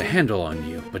quite get a handle on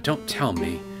you, but don't tell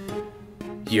me.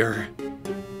 You're...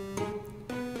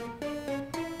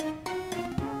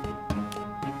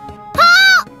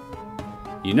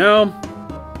 You know,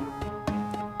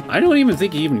 I don't even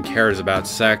think he even cares about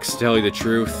sex, to tell you the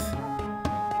truth.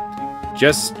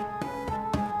 Just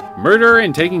murder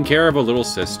and taking care of a little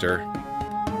sister.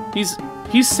 He's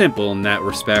simple in that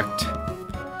respect.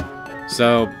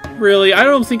 So, really, I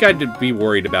don't think I'd be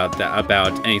worried about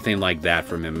anything like that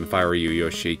from him if I were you,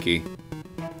 Yoshiki.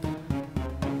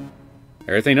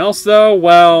 Everything else, though,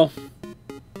 well,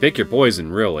 pick your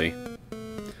poison, really.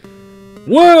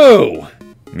 Whoa!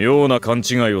 妙な勘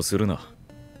違いをするな。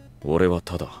俺は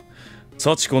ただ、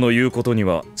幸子の言うことに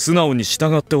は素直に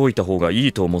従っておいた方がい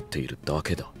いと思っているだ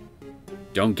けだ。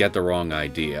Don't get the wrong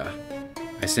idea.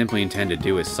 I simply intend to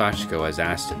do as Sachiko has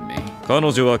asked of me. 彼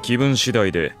女は気分次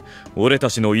第で、俺た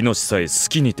ちの命さえ好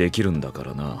きにできるんだか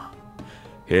らな。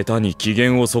下手に機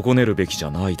嫌を損ねるべきじ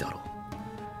ゃないだろ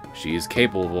う。She is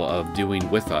capable of doing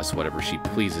with us whatever she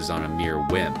pleases on a mere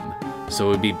whim.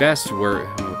 So it would be best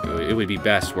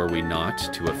were we not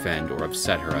to offend or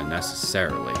upset her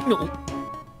unnecessarily.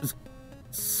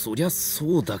 そりゃ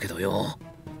そうだけどよ。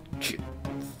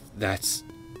That's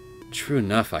true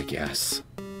enough, I guess.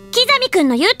 キザミ君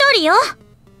の言う通りよ。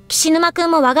岸沼君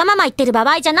もわがまま言ってる場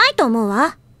合じゃないと思う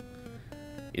わ。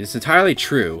It's entirely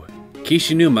true.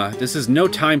 Kishinuma, this is no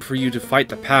time for you to fight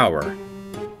the power.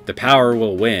 The power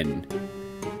will win.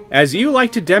 As you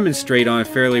like to demonstrate on a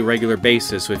fairly regular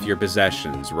basis with your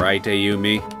possessions, right,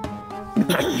 Ayumi?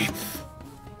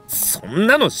 そん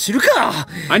なの知るか。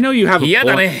 I know you have a 嫌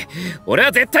だ point. ね。俺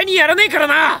は絶対にやらねえから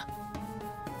な。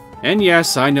 And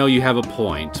yes, I know you have a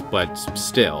point, but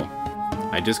still,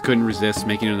 I just couldn't resist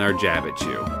making another jab at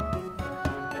you.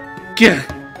 Gah!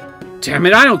 Damn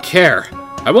it, I don't care.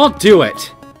 I won't do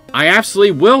it. I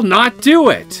absolutely will not do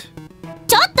it.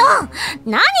 ちょっと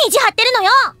何意地張ってるの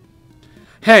よ。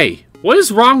 Hey, what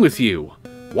is wrong with you?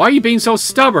 Why are you being so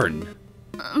stubborn?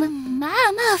 まあ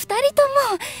二人と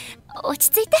も落ち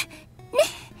着いてね。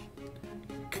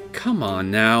Come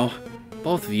on now.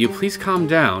 Both of you, please calm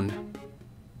down.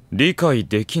 理解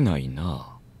できない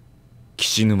な。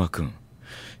岸沼くん、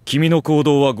君の行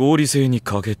動は合理性に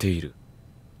欠けている。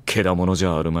けだものじ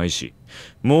ゃあるまいし、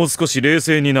もう少し冷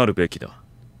静になるべきだ。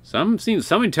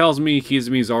Someone tells me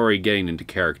Kizumi's already getting into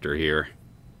character here.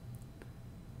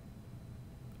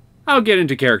 I'll get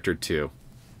into character too.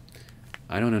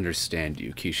 I don't understand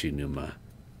you, Kishinuma.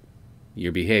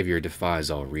 Your behavior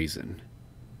defies all reason.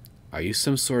 Are you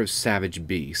some sort of savage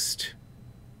beast?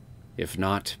 If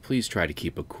not, please try to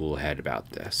keep a cool head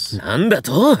about this. なんだ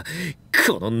と？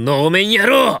この能面野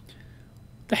郎!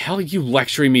 The hell are you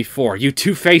lecturing me for, you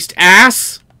two-faced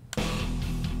ass? 喧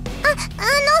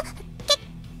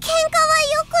嘩は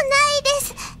良くないで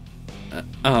す。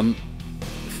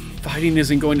Fighting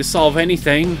isn't going to solve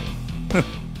anything.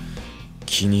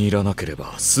 気に入らなけれ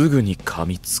ばすぐに噛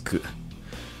みつく。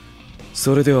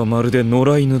それではまるで野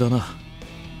良犬だな。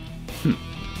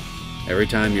Every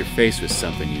time you're faced with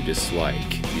something you dislike,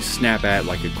 you snap at it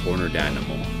like a cornered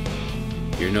animal.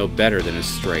 You're no better than a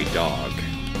stray dog.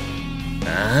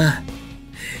 ああ、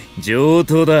上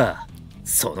等だ。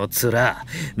その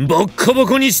面、ボッコボ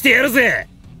コにしてやるぜ。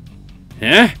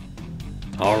Eh?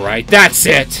 Alright, that's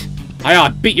it! I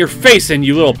ought to beat your face in,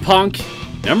 you little punk!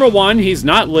 Number one, he's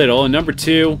not little, and number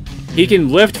two, he can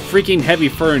lift freaking heavy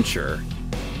furniture.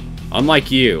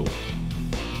 Unlike you.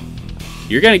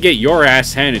 You're gonna get your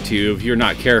ass handed to you if you're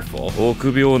not careful.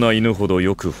 臆病な犬ほど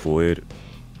よく吠える。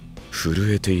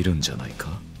震えているんじゃないか、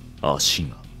足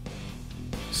が。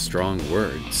Strong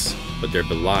words, but they're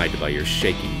belied by your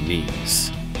shaking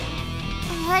knees.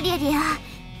 ありゃりゃ。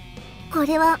こ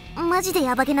れはマジで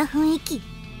ヤバげな雰囲気。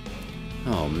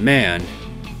Oh man,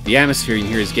 the atmosphere in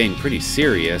here is getting pretty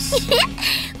serious.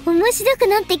 面白く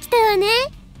なってきたわね。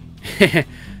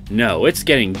No, it's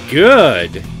getting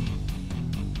good.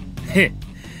 へ、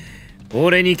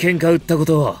俺に喧嘩売ったこ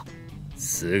とを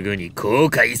すぐに後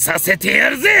悔させてや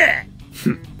るぜ。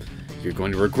You're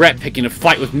going to regret picking a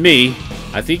fight with me.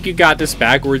 I think you got this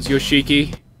backwards, Yoshiki.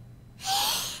 喧嘩し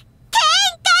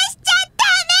ちゃダ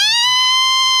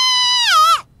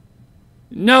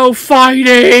メ！ No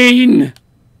fighting!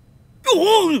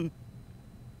 おう！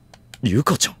ゆ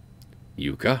かちゃん。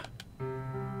Yuka? 仲良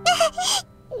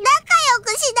く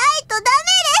しないとダメ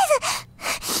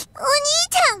です。お兄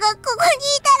ちゃんがここに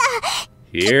いたら、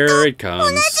 Here it 同 comes.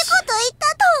 じこと言った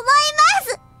と思いま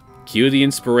す。 Cue the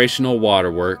inspirational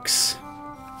waterworks.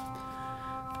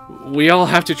 We all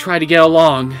have to try to get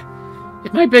along.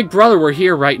 If my big brother were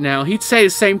here right now, he'd say the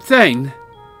same thing.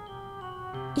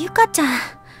 ゆかちゃん、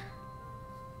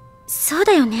そう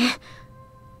だよね。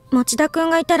持田くん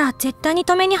がいたら絶対に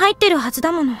止めに入ってるはず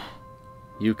だもの。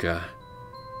Yuka,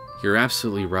 you're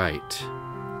absolutely right.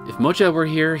 If Mocha were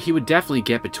here, he would definitely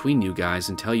get between you guys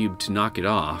and tell you to knock it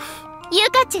off. ゆ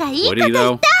かちがいいこ Would と he 言っ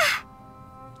though? た。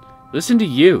 Listen to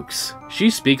Ukes. She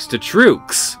speaks to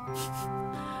Trooks.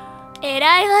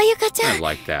 偉いわ、ゆかちゃ I ん。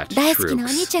 like that. 大好きなお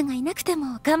兄 Trooks. ちゃんがいなくて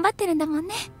も頑張ってるんだもん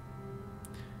ね。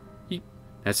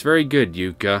That's very good,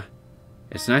 Yuka.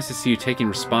 It's nice to see you taking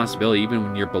responsibility even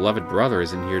when your beloved brother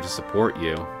isn't here to support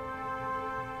you.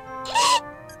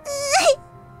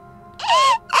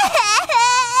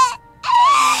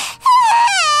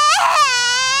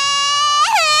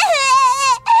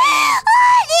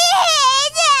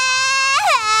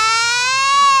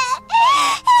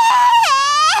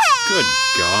 Good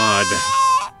God.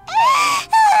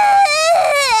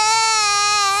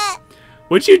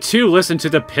 Would you two listen to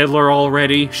the piddler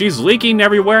already? She's leaking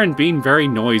everywhere and being very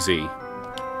noisy.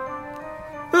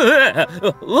 わか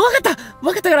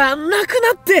ったから泣く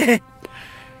なって。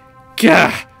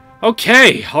Gah!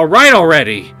 Okay, alright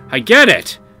already. I get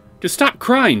it. Just stop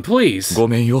crying, please. ご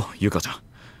めんよ、ゆかちゃん。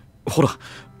ほら、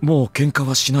もう喧嘩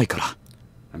はしないから。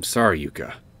I'm sorry,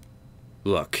 Yuka.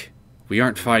 Look, we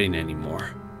aren't fighting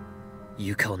anymore.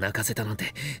 ゆかを泣かせたなん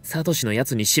て、サトシのや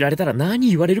つに知られたら何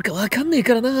言われるかわかんねえ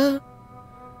からな。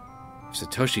If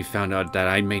Satoshi found out that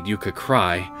I made Yuka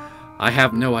cry, I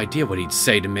have no idea what he'd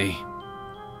say to me.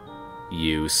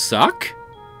 You suck?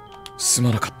 す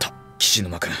まなかった、岸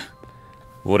沼くん。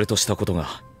俺としたこと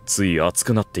がつい熱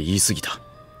くなって言い過ぎた。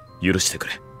許してく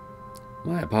れ。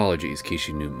My apologies,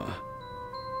 Kishinuma.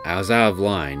 I was out of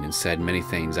line and said many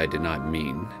things I did not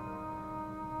mean.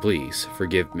 Please,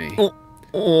 forgive me.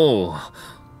 おう、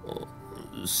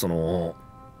その、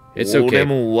 It's okay. 俺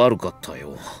も悪かった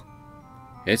よ。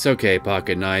It's okay,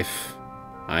 Pocket Knife.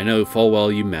 I know full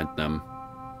well you meant them.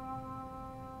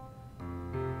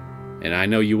 And I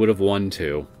know you would have won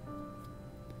too.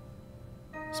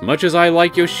 As much as I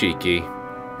like Yoshiki,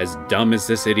 as dumb as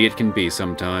this idiot can be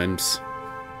sometimes,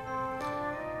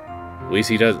 at least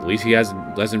he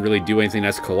doesn't really do anything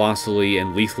that's colossally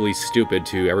and lethally stupid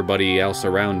to everybody else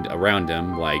around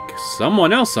him, like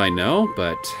someone else I know,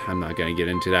 but I'm not gonna get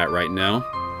into that right now.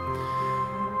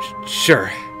 Sure.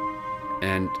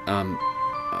 And,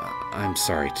 I'm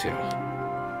sorry too.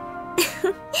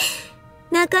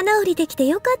 仲直りできて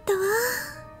よかったわ。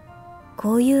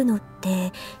こういうのっ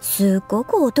てすっご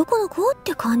く男の子っ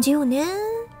て感じよね。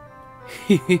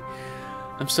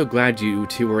I'm so glad you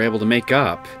two were able to make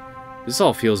up. This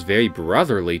all feels very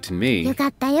brotherly to me. よか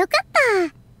ったよかった。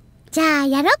じゃあ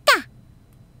やろっか。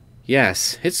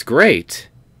Yes, it's great.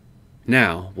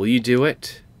 Now, will you do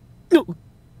it?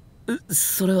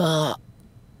 それは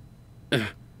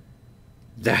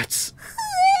That's...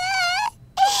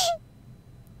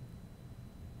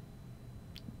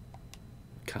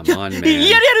 Come on, man.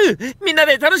 やるみんな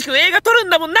で楽しく映画撮るん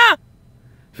だもんな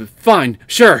Fine,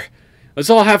 sure. Let's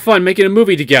all have fun making a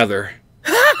movie together.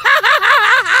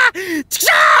 ちくし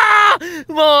ょ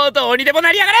ーもうどうにでも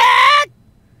なりやがれ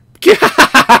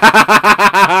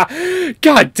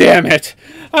God damn it!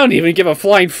 I don't even give a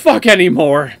flying fuck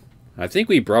anymore. I think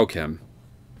we broke him.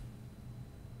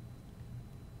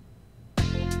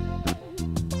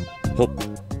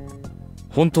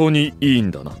 本当にいい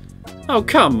んだな Oh,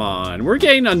 come on. We're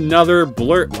getting another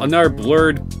blurred,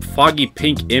 foggy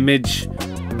pink image.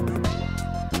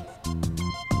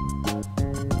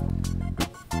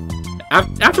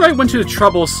 After I went to the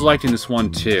trouble of selecting this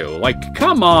one too. Like,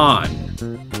 come on.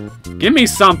 Give me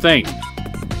something.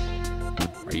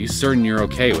 Are you certain you're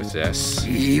okay with this?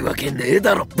 いいわけねえ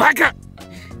だろバカ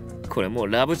これもう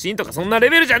ラブシーンとかそんなレ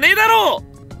ベルじゃねえだろ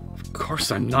Of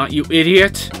course I'm not, you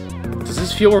idiot. Does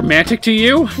this feel romantic to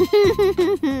you?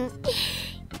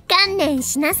 観念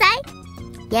しなさ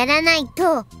い。やらない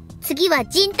と次は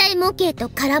人体模型と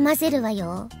絡ませるわ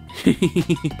よ。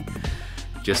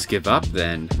Just give up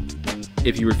then.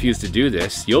 If you refuse to do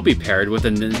this, you'll be paired with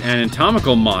an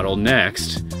anatomical model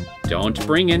next. Don't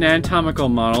bring in anatomical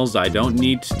models. I don't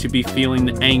need to be feeling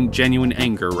genuine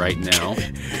anger right now.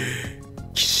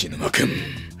 岸沼君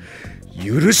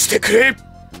許してくれ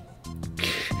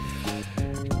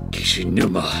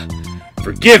Kishinuma,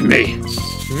 forgive me!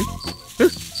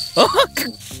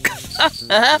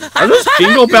 Are those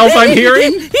jingle bells I'm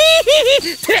hearing? ち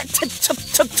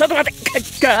ょっと待って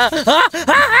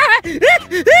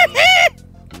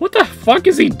What the fuck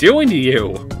is he doing to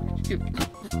you?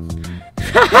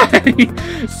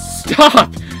 Stop!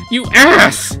 You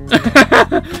ass!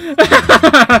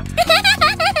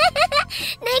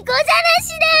 猫じゃらし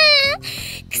だ。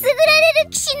くすぐられる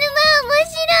岸沼面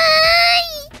白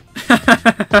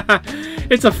い。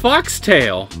It's a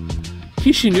foxtail.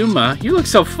 Kishinuma, you look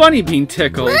so funny being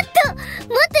tickled. もっと浮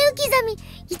きざみ。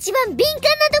一番敏感な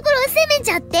ところを攻め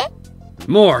ちゃって。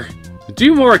More.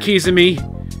 Do more, Kizumi.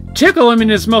 Tickle him in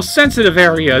his most sensitive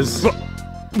areas.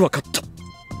 わかった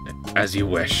As you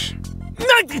wish.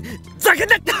 ざけん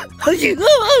な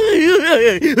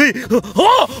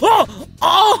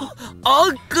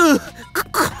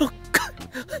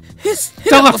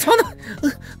Stop!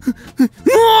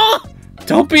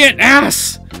 Don't be an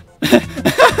ass!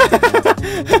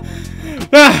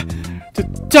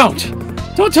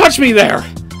 Don't touch me there!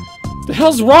 The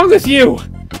hell's wrong with you?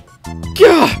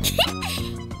 God!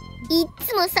 いっ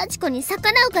つも幸子に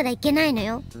逆らうからいけないの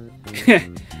よ。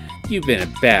You've been a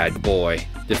bad boy.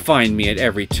 Define me at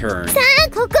every turn. さあ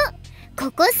こ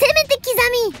こ攻めて刻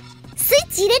み。スイッ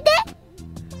チ入れて。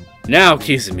Now,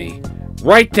 Kizumi.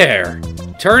 Right there.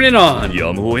 Turn it on.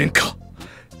 やむをえんか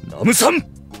ナムさん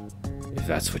If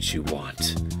that's what you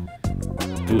want.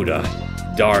 Buddha,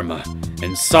 Dharma,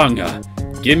 and Sangha,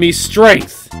 give me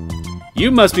strength.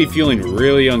 You must be feeling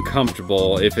really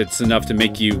uncomfortable if it's enough to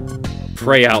make you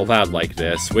pray out loud like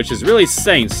this, which is really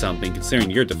saying something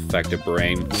considering your defective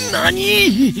brain. 何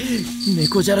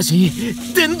猫じゃらしに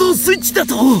電動スイッチだ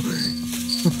と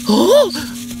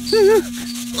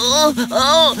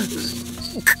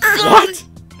What?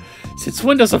 Since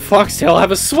when does a foxtail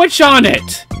have a switch on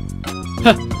it?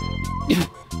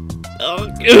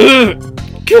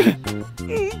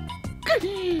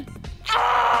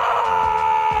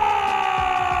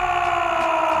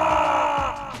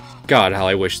 God, how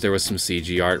I wish there was some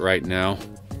CG art right now.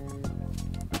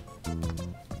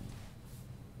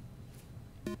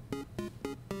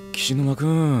 岸沼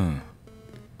君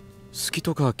好き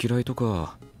とか嫌いと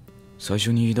か最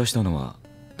初に言い出したのは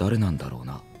誰なんだろう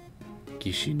な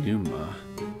Kishinuma.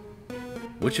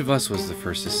 Which of us was the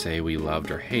first to say we loved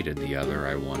or hated the other,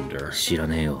 I wonder? 知ら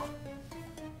ねえよ。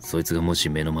そいつがもし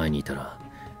目の前にいたら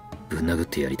ぶん殴っ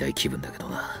てやりたい気分だけど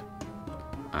な。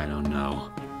I don't know.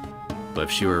 But if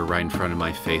she were right in front of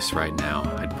my face right now,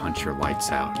 I'd punch her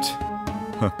lights out.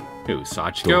 Who, 同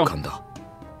Sachiko? 感だ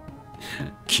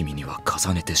君には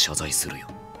重ねて謝罪するよ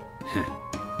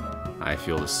I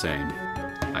feel the same.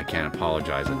 I can't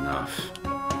apologize enough.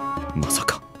 まさ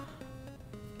か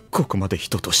ここまで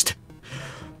人として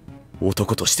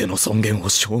男としての尊厳を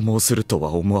消耗すると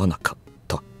は思わなかっ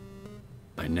た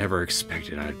I never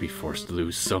expected I'd be forced to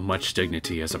lose so much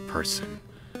dignity as a person.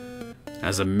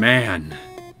 As a man.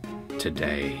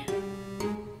 Today.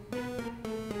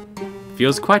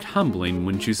 Feels quite humbling,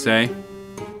 wouldn't you say?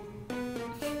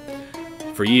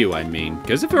 For you, I mean.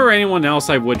 Because if it were anyone else,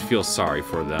 I would feel sorry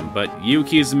for them. But you,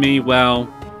 Kizumi, well...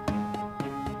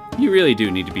 You really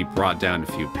do need to be brought down a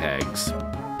few pegs.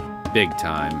 Big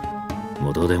time.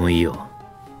 もうどうでもいいよ。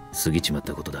過ぎちまっ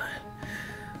たことだ。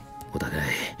お互い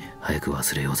早く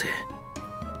忘れようぜ。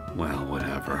Well,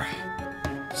 whatever.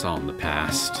 It's all in the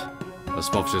past.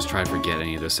 Let's both just try to forget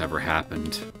any of this ever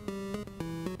happened.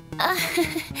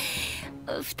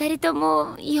 二人と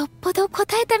もよっぽど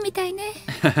答えたみたいね。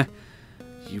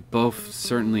You both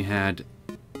certainly had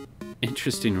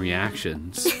interesting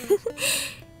reactions.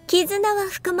 絆は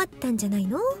深まったんじゃない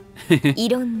の？い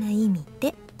ろんな意味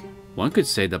で。One could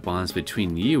say the bonds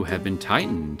between you have been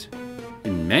tightened.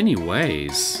 In many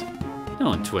ways.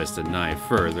 Don't twist the knife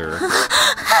further.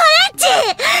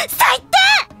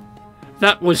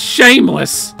 That was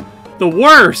shameless! The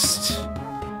worst!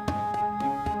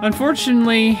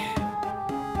 Unfortunately,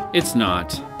 it's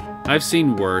not. I've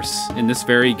seen worse in this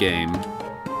very game.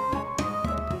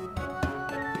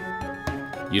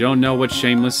 You don't know what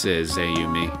shameless is,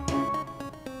 Ayumi.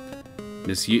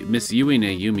 Miss Yui and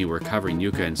Ayumi were covering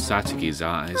Yuka and Satsuki's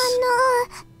eyes.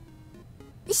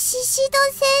 シシド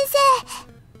先生、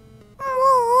もう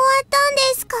終わったんで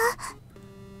すか？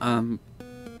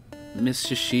 Miss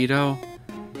Shishido?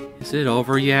 Is it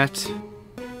over yet?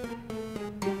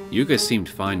 Yuka seemed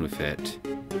fine with it.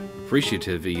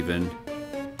 Appreciative, even.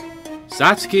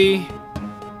 Satsuki?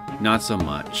 Not so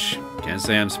much. Can't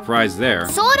say I'm surprised there.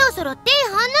 そろそろ手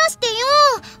離してよ。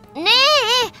ね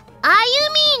え、あ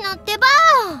ゆみのってば。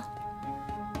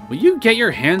Will you get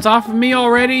your hands off of me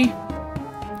already?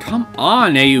 Come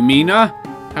on, Ayumina.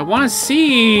 I want to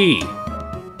see.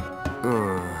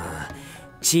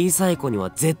 小さい子には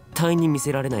絶対に見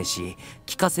せられないし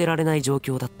聞かせられない状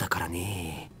況だったから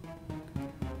ね。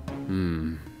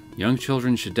Young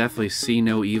children should definitely see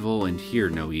no evil and hear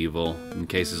no evil in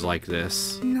cases like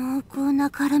this. 濃厚な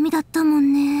絡みだったも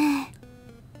んね。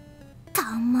た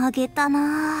まげた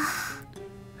な。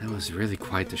That was really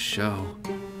quite the show.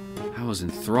 I was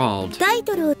enthralled. タイ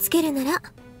トルをつけるなら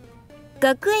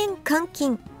学園監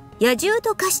禁野獣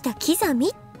と化した刻み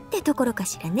ってところか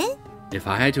しらね。If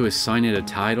I had to assign it a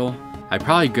title, I'd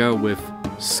probably go with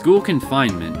School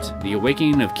Confinement, The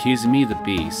Awakening of Kizumi the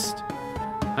Beast.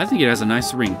 I think it has a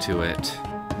nice ring to it.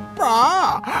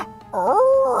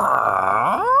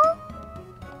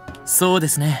 そうで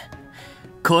すね。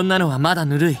こんなのはまだ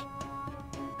ぬるい。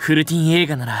フルティン映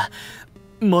画なら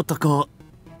もっとこ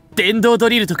う電動ド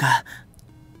リルとか。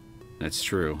That's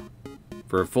true.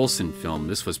 For a Fulson film,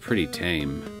 this was pretty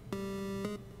tame.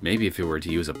 Maybe if it were to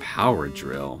use a power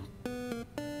drill.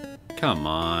 Come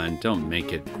on, don't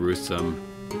make it gruesome.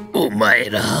 お前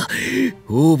ら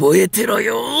覚えてろ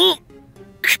よ。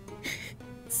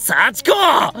サチコ、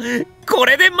こ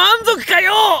れで満足か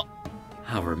よ。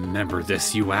 I'll remember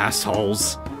this, you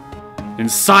assholes. And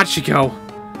Sachiko,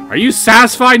 are you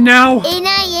satisfied now? え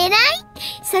らいえらい。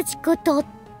幸子とっても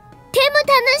楽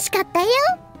しかったよ。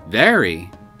Very.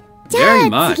 じ Very ゃ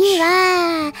あ much. 次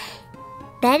は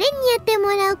誰にやって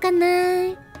もらおうかな。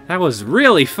 That was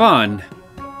really fun.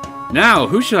 Now,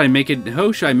 who should I make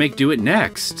do it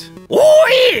next? お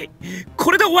い、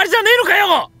これで終わりじゃねえのか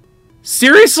よ。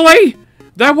 Seriously?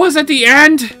 That was at the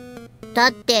end? だ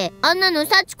ってあんなの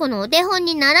幸子のお手本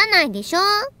にならないでしょ。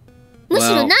むし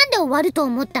ろ Well- なんで終わると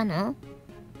思ったの？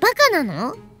バカな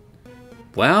の？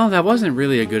 Well, that wasn't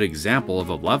really a good example of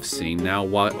a love scene, now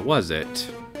what was it?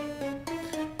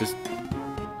 Just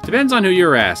depends on who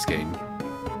you're asking.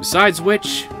 Besides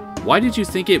which, why did you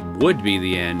think it would be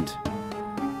the end?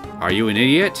 Are you an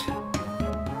idiot?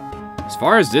 As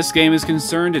far as this game is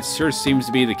concerned, it sure seems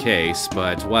to be the case,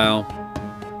 but, well...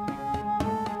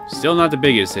 Still not the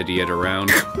biggest idiot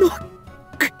around. 鬼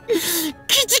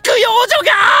畜幼女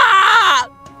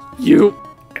が。 You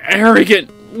arrogant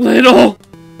little...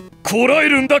 こらえ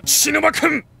るんだ岸沼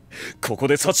君。ここ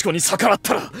で幸子に逆らっ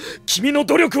たら君の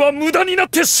努力は無駄になっ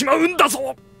てしまうんだ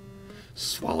ぞ。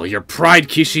 Swallow your pride,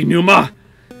 Kishinuma!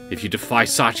 If you defy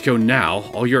Sachiko now,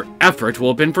 all your effort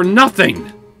will have been for nothing!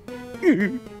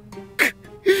 う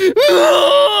お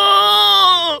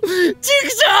ー、畜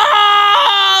生。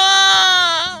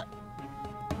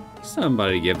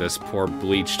 Somebody give this poor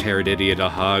bleached-haired idiot a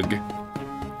hug.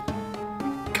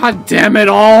 God damn it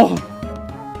all! は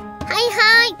い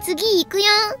はい、次行くよ。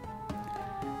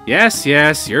 Yes,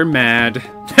 yes, you're mad.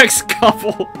 Next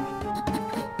couple!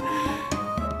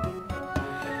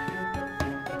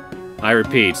 I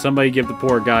repeat, somebody give the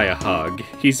poor guy a hug.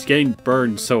 He's getting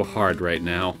burned so hard right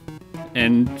now.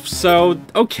 And so,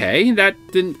 okay, that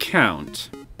didn't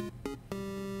count.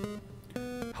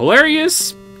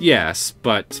 Hilarious? Yes,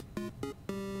 but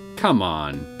Come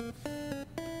on.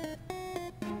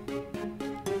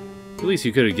 The least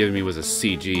you could have given me was a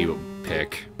CG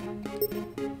pick.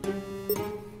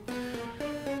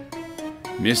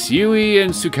 Miss Yui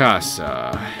and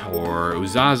Tsukasa, or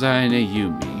Uzaza and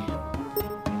Ayumi.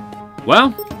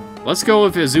 Well, let's go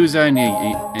with Azusa and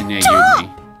Ayumi.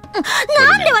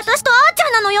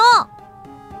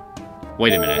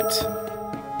 Wait a minute.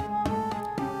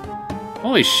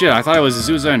 Holy shit, I thought it was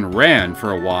Azusa and Ran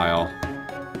for a while.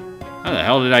 How the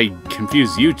hell did I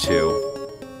confuse you two?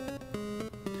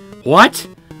 What?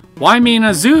 Why me and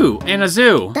Azu? And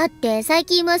Azu? だって最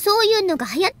近はそういうのが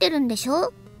流行ってるんでし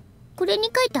ょ？これ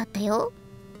に書いてあったよ。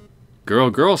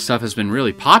Girl stuff has been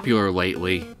really popular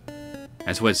lately.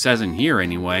 That's what it says in here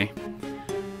anyway.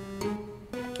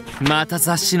 また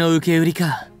雑誌の受け売り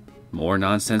か。 More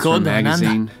nonsense from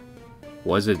magazine.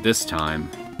 Was it this time?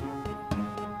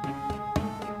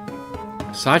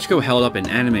 Sachiko held up an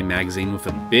anime magazine with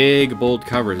a big, bold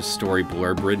cover story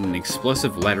blurb written in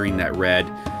explosive lettering that read,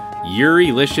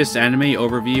 Yuri-licious anime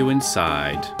overview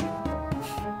inside.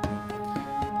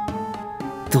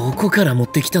 どこから持っ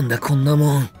てきたんだこんな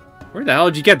もん。 Where the hell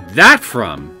did you get that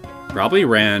from? Probably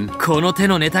Ran. この手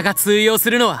のネタが通用す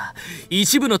るのは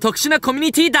一部の特殊なコミュ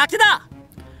ニティだけだ。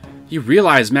 You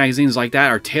realize magazines like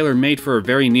that are tailor-made for a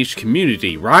very niche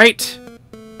community, right?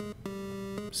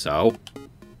 So?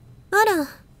 あら、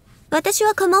私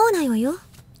は構わないわよ。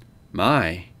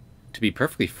 My, to be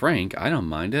perfectly frank, I don't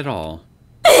mind at all.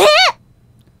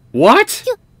 What?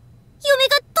 嫁が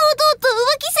堂々と浮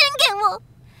気宣言を。望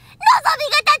み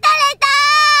が立たれた。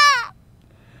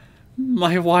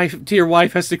 My dear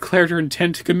wife has declared her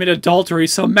intent to commit adultery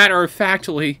so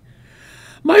matter-of-factly.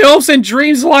 My hopes and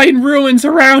dreams lie in ruins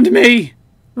around me!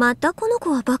 またこの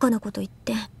子はバカなこと言っ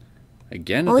て。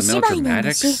 Again お with the 芝居なん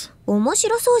だし、 melodramatics? 面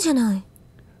白そうじゃない。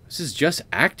 This is just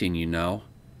acting, you know.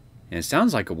 And it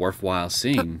sounds like a worthwhile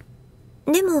scene.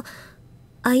 でも、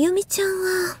あゆみちゃん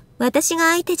は私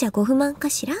が相手じゃご不満か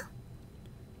しら？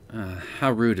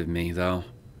 How rude of me, though.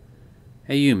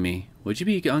 Hey, Yumi, would you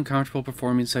be uncomfortable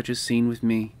performing such a scene with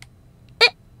me?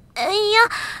 いや、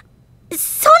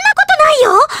そんなことない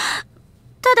よ。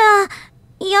た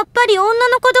だ、やっぱり女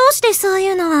の子同士でそう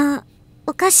いうのは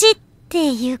おかしいっ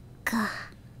ていうか。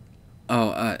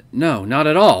 Oh, no, not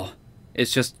at all.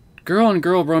 It's just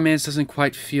girl-on-girl romance doesn't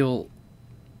quite feel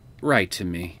right to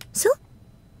me. そう？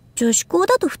女子校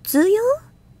だと普通よ。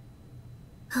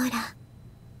ほら、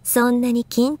そんなに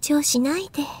緊張しない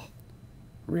で。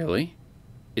 Really?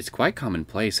 It's quite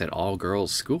commonplace at all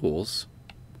girls' schools.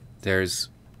 There's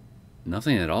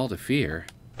nothing at all to fear.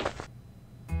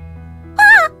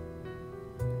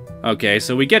 Okay,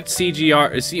 so we get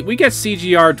CGR. We get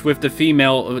CGR with the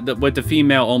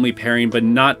female only pairing, but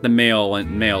not the male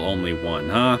only one,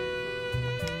 huh?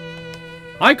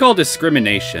 I call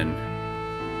discrimination.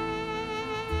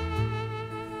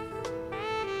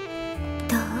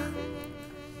 ど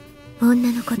う？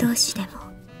女の子同士でも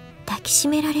抱きし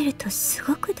められるとす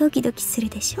ごくドキドキする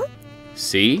でしょ？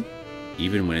 See?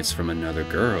 Even when it's from another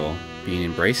girl, being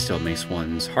embraced still makes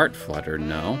one's heart flutter,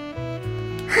 no?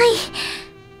 はい。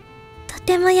と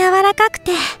ても柔らかく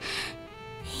ていい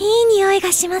匂い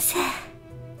がします。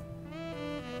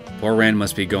 Poor Ran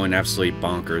must be going absolutely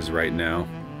bonkers right now.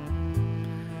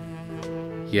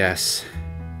 Yes,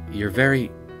 you're very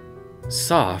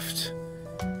soft,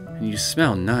 and you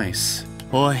smell nice.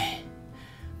 おい、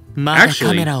まだ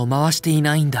カメラを回してい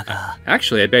ないんだが。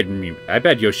 Actually, I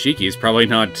bet Yoshiki is probably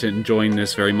not enjoying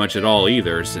this very much at all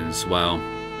either, since, well,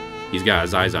 he's got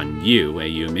his eyes on you,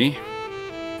 Ayumi.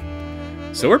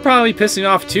 So we're probably pissing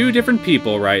off two different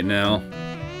people right now.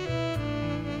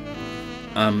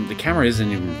 The camera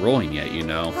isn't even rolling yet, you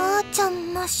know. あーちゃ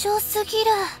ん真正すぎ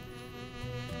る。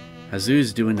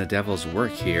 Azu's doing the devil's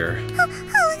work here.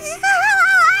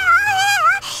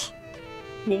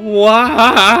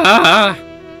 Wah!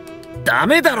 ダ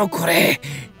メだろこれ。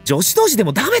女子同士で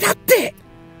もダメだって。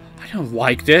 I don't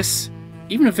like this.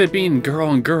 Even if it being girl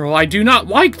on girl, I do not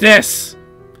like this!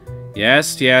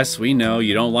 Yes, we know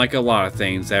you don't like a lot of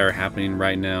things that are happening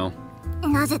right now.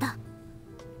 なぜだ？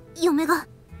嫁が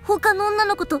他の女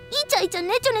の子とイチャイチャ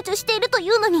ネチョネチョしているとい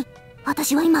うのに、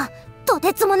私は今と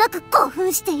てつもなく興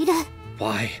奮している。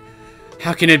 Why?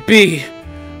 How can it be?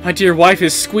 My dear wife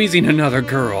is squeezing another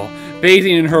girl,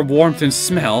 bathing in her warmth and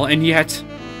smell, and yet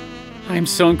I am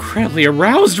so incredibly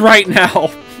aroused right now.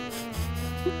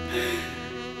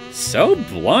 So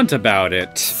blunt about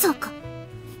it. そうか。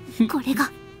こ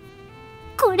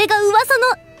れが噂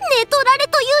の寝取られ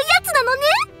というやつなのね。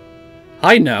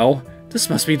 I know. This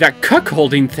must be that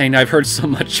cuckolding thing I've heard so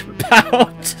much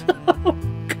about. Oh,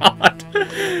 God.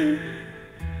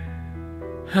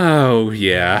 Oh,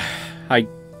 yeah.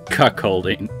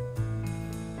 Cuckolding.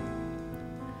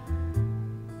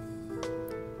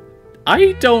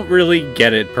 I don't really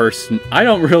get it, I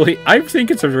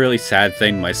think it's a really sad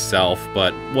thing myself,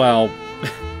 but, well,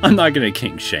 I'm not gonna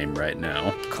king shame right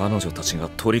now. 彼女たちが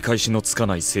取り返しのつか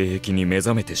ない性癖に目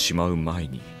覚めてしまう前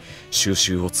に収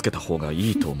拾をつけた方が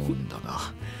いいと思うんだが。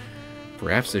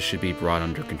Perhaps this should be brought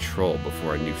under control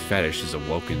before a new fetish is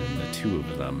awoken in the two of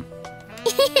them.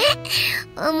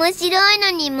 面白いの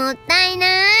にもったいな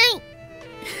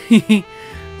い。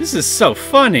This is so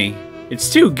funny.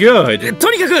 It's too good.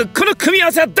 とにかくこの組み合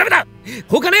わせはダメだ。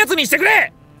他のやつにしてく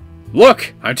れ。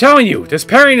 Look, I'm telling you, this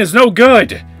pairing is no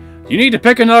good. You need to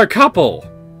pick another couple.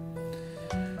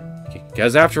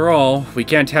 Because after all, we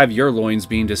can't have your loins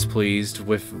being displeased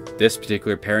with this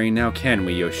particular pairing now, can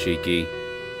we, Yoshiki?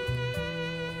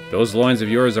 Those loins of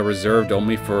yours are reserved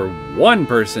only for one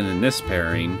person in this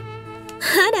pairing.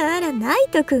 あらあら、ナイ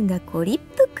トくんがご立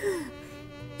腹。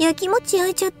やきもち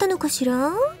焼いちゃったのかし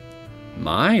ら？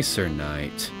 My, Sir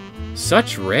Knight.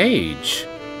 Such rage.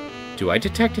 Do I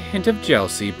detect a hint of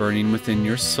jealousy burning within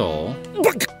your soul?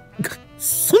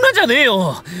 そんなんじゃねえ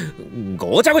よ。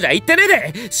ごちゃごちゃ言ってね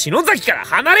えで、篠崎から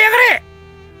離れやがれ。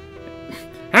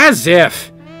 As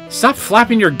if! Stop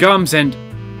flapping your gums and...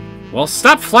 Well,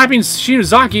 stop flapping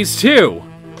Shinozaki's too!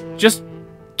 Just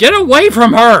get away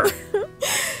from her!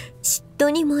 嫉妬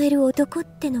に燃える男っ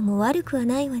てのも悪くは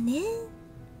ないわね。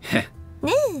ねえ、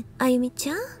あゆみ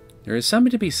ちゃん。There is something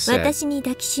to be said. 私に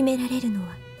抱きしめられるのは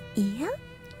嫌？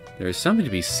 There is something to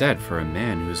be said for a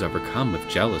man who is overcome with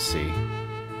jealousy.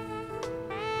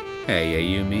 Hey,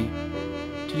 Ayumi.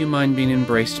 Do you mind being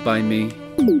embraced by me?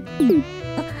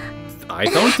 I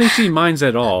don't think she minds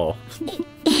at all.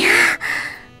 いや、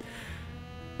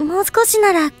もう少し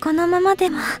ならこのままで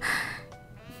も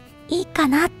いいか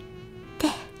なって。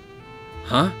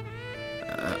Huh?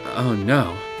 Oh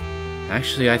no.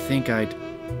 Actually, I think I'd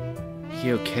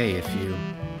be okay if you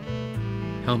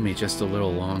held me just a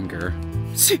little longer.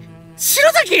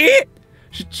 Shirozaki!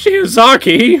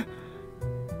 Shirozaki!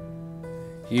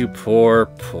 You poor,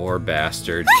 poor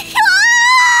bastard. もう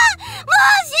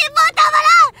辛抱たま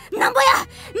らん。なんぼや、なん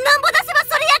ぼ出せば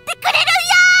それやってくれる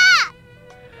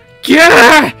ん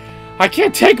や。 Gah! I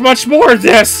can't take much more of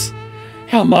this!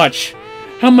 How much?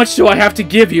 How much do I have to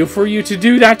give you for you to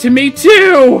do that to me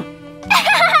too?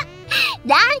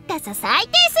 なんかさ、最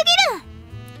低す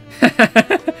ぎる。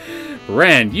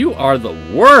 Rand, you are the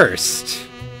worst!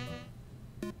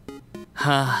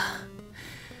 はあ、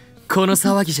この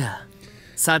騒ぎじゃ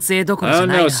撮影どころじ Oh ゃ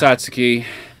ない no, な。 Satsuki.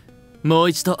 もう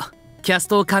一度キャス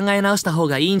トを考え直した方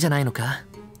がいいんじゃないのか？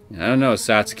 I don't know,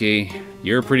 Satsuki.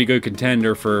 You're a pretty good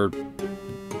contender for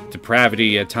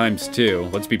depravity at times too.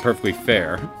 Let's be perfectly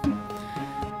fair.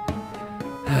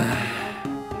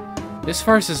 This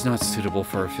farce is not suitable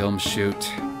for a film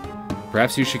shoot.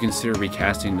 Perhaps you should consider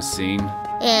recasting the scene.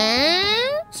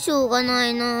 しょうがな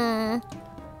いな。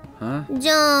 Huh? じ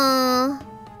ゃあ。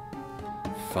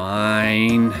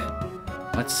 Fine.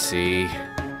 Let's see.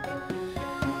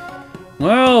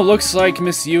 Well, looks like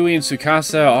Miss Yui and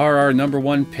Tsukasa are our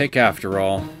 #1 pick after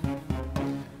all.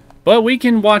 But we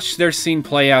can watch their scene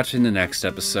play out in the next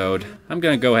episode. I'm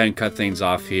gonna go ahead and cut things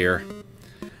off here.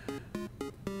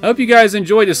 I hope you guys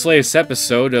enjoyed this latest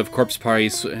episode of Corpse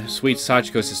Party's Sweet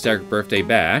Sachiko's Hysteric Birthday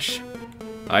Bash.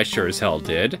 I sure as hell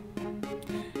did.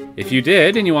 If you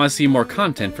did, and you want to see more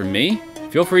content from me,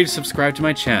 feel free to subscribe to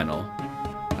my channel.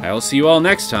 I will see you all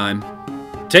next time.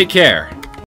 Take care!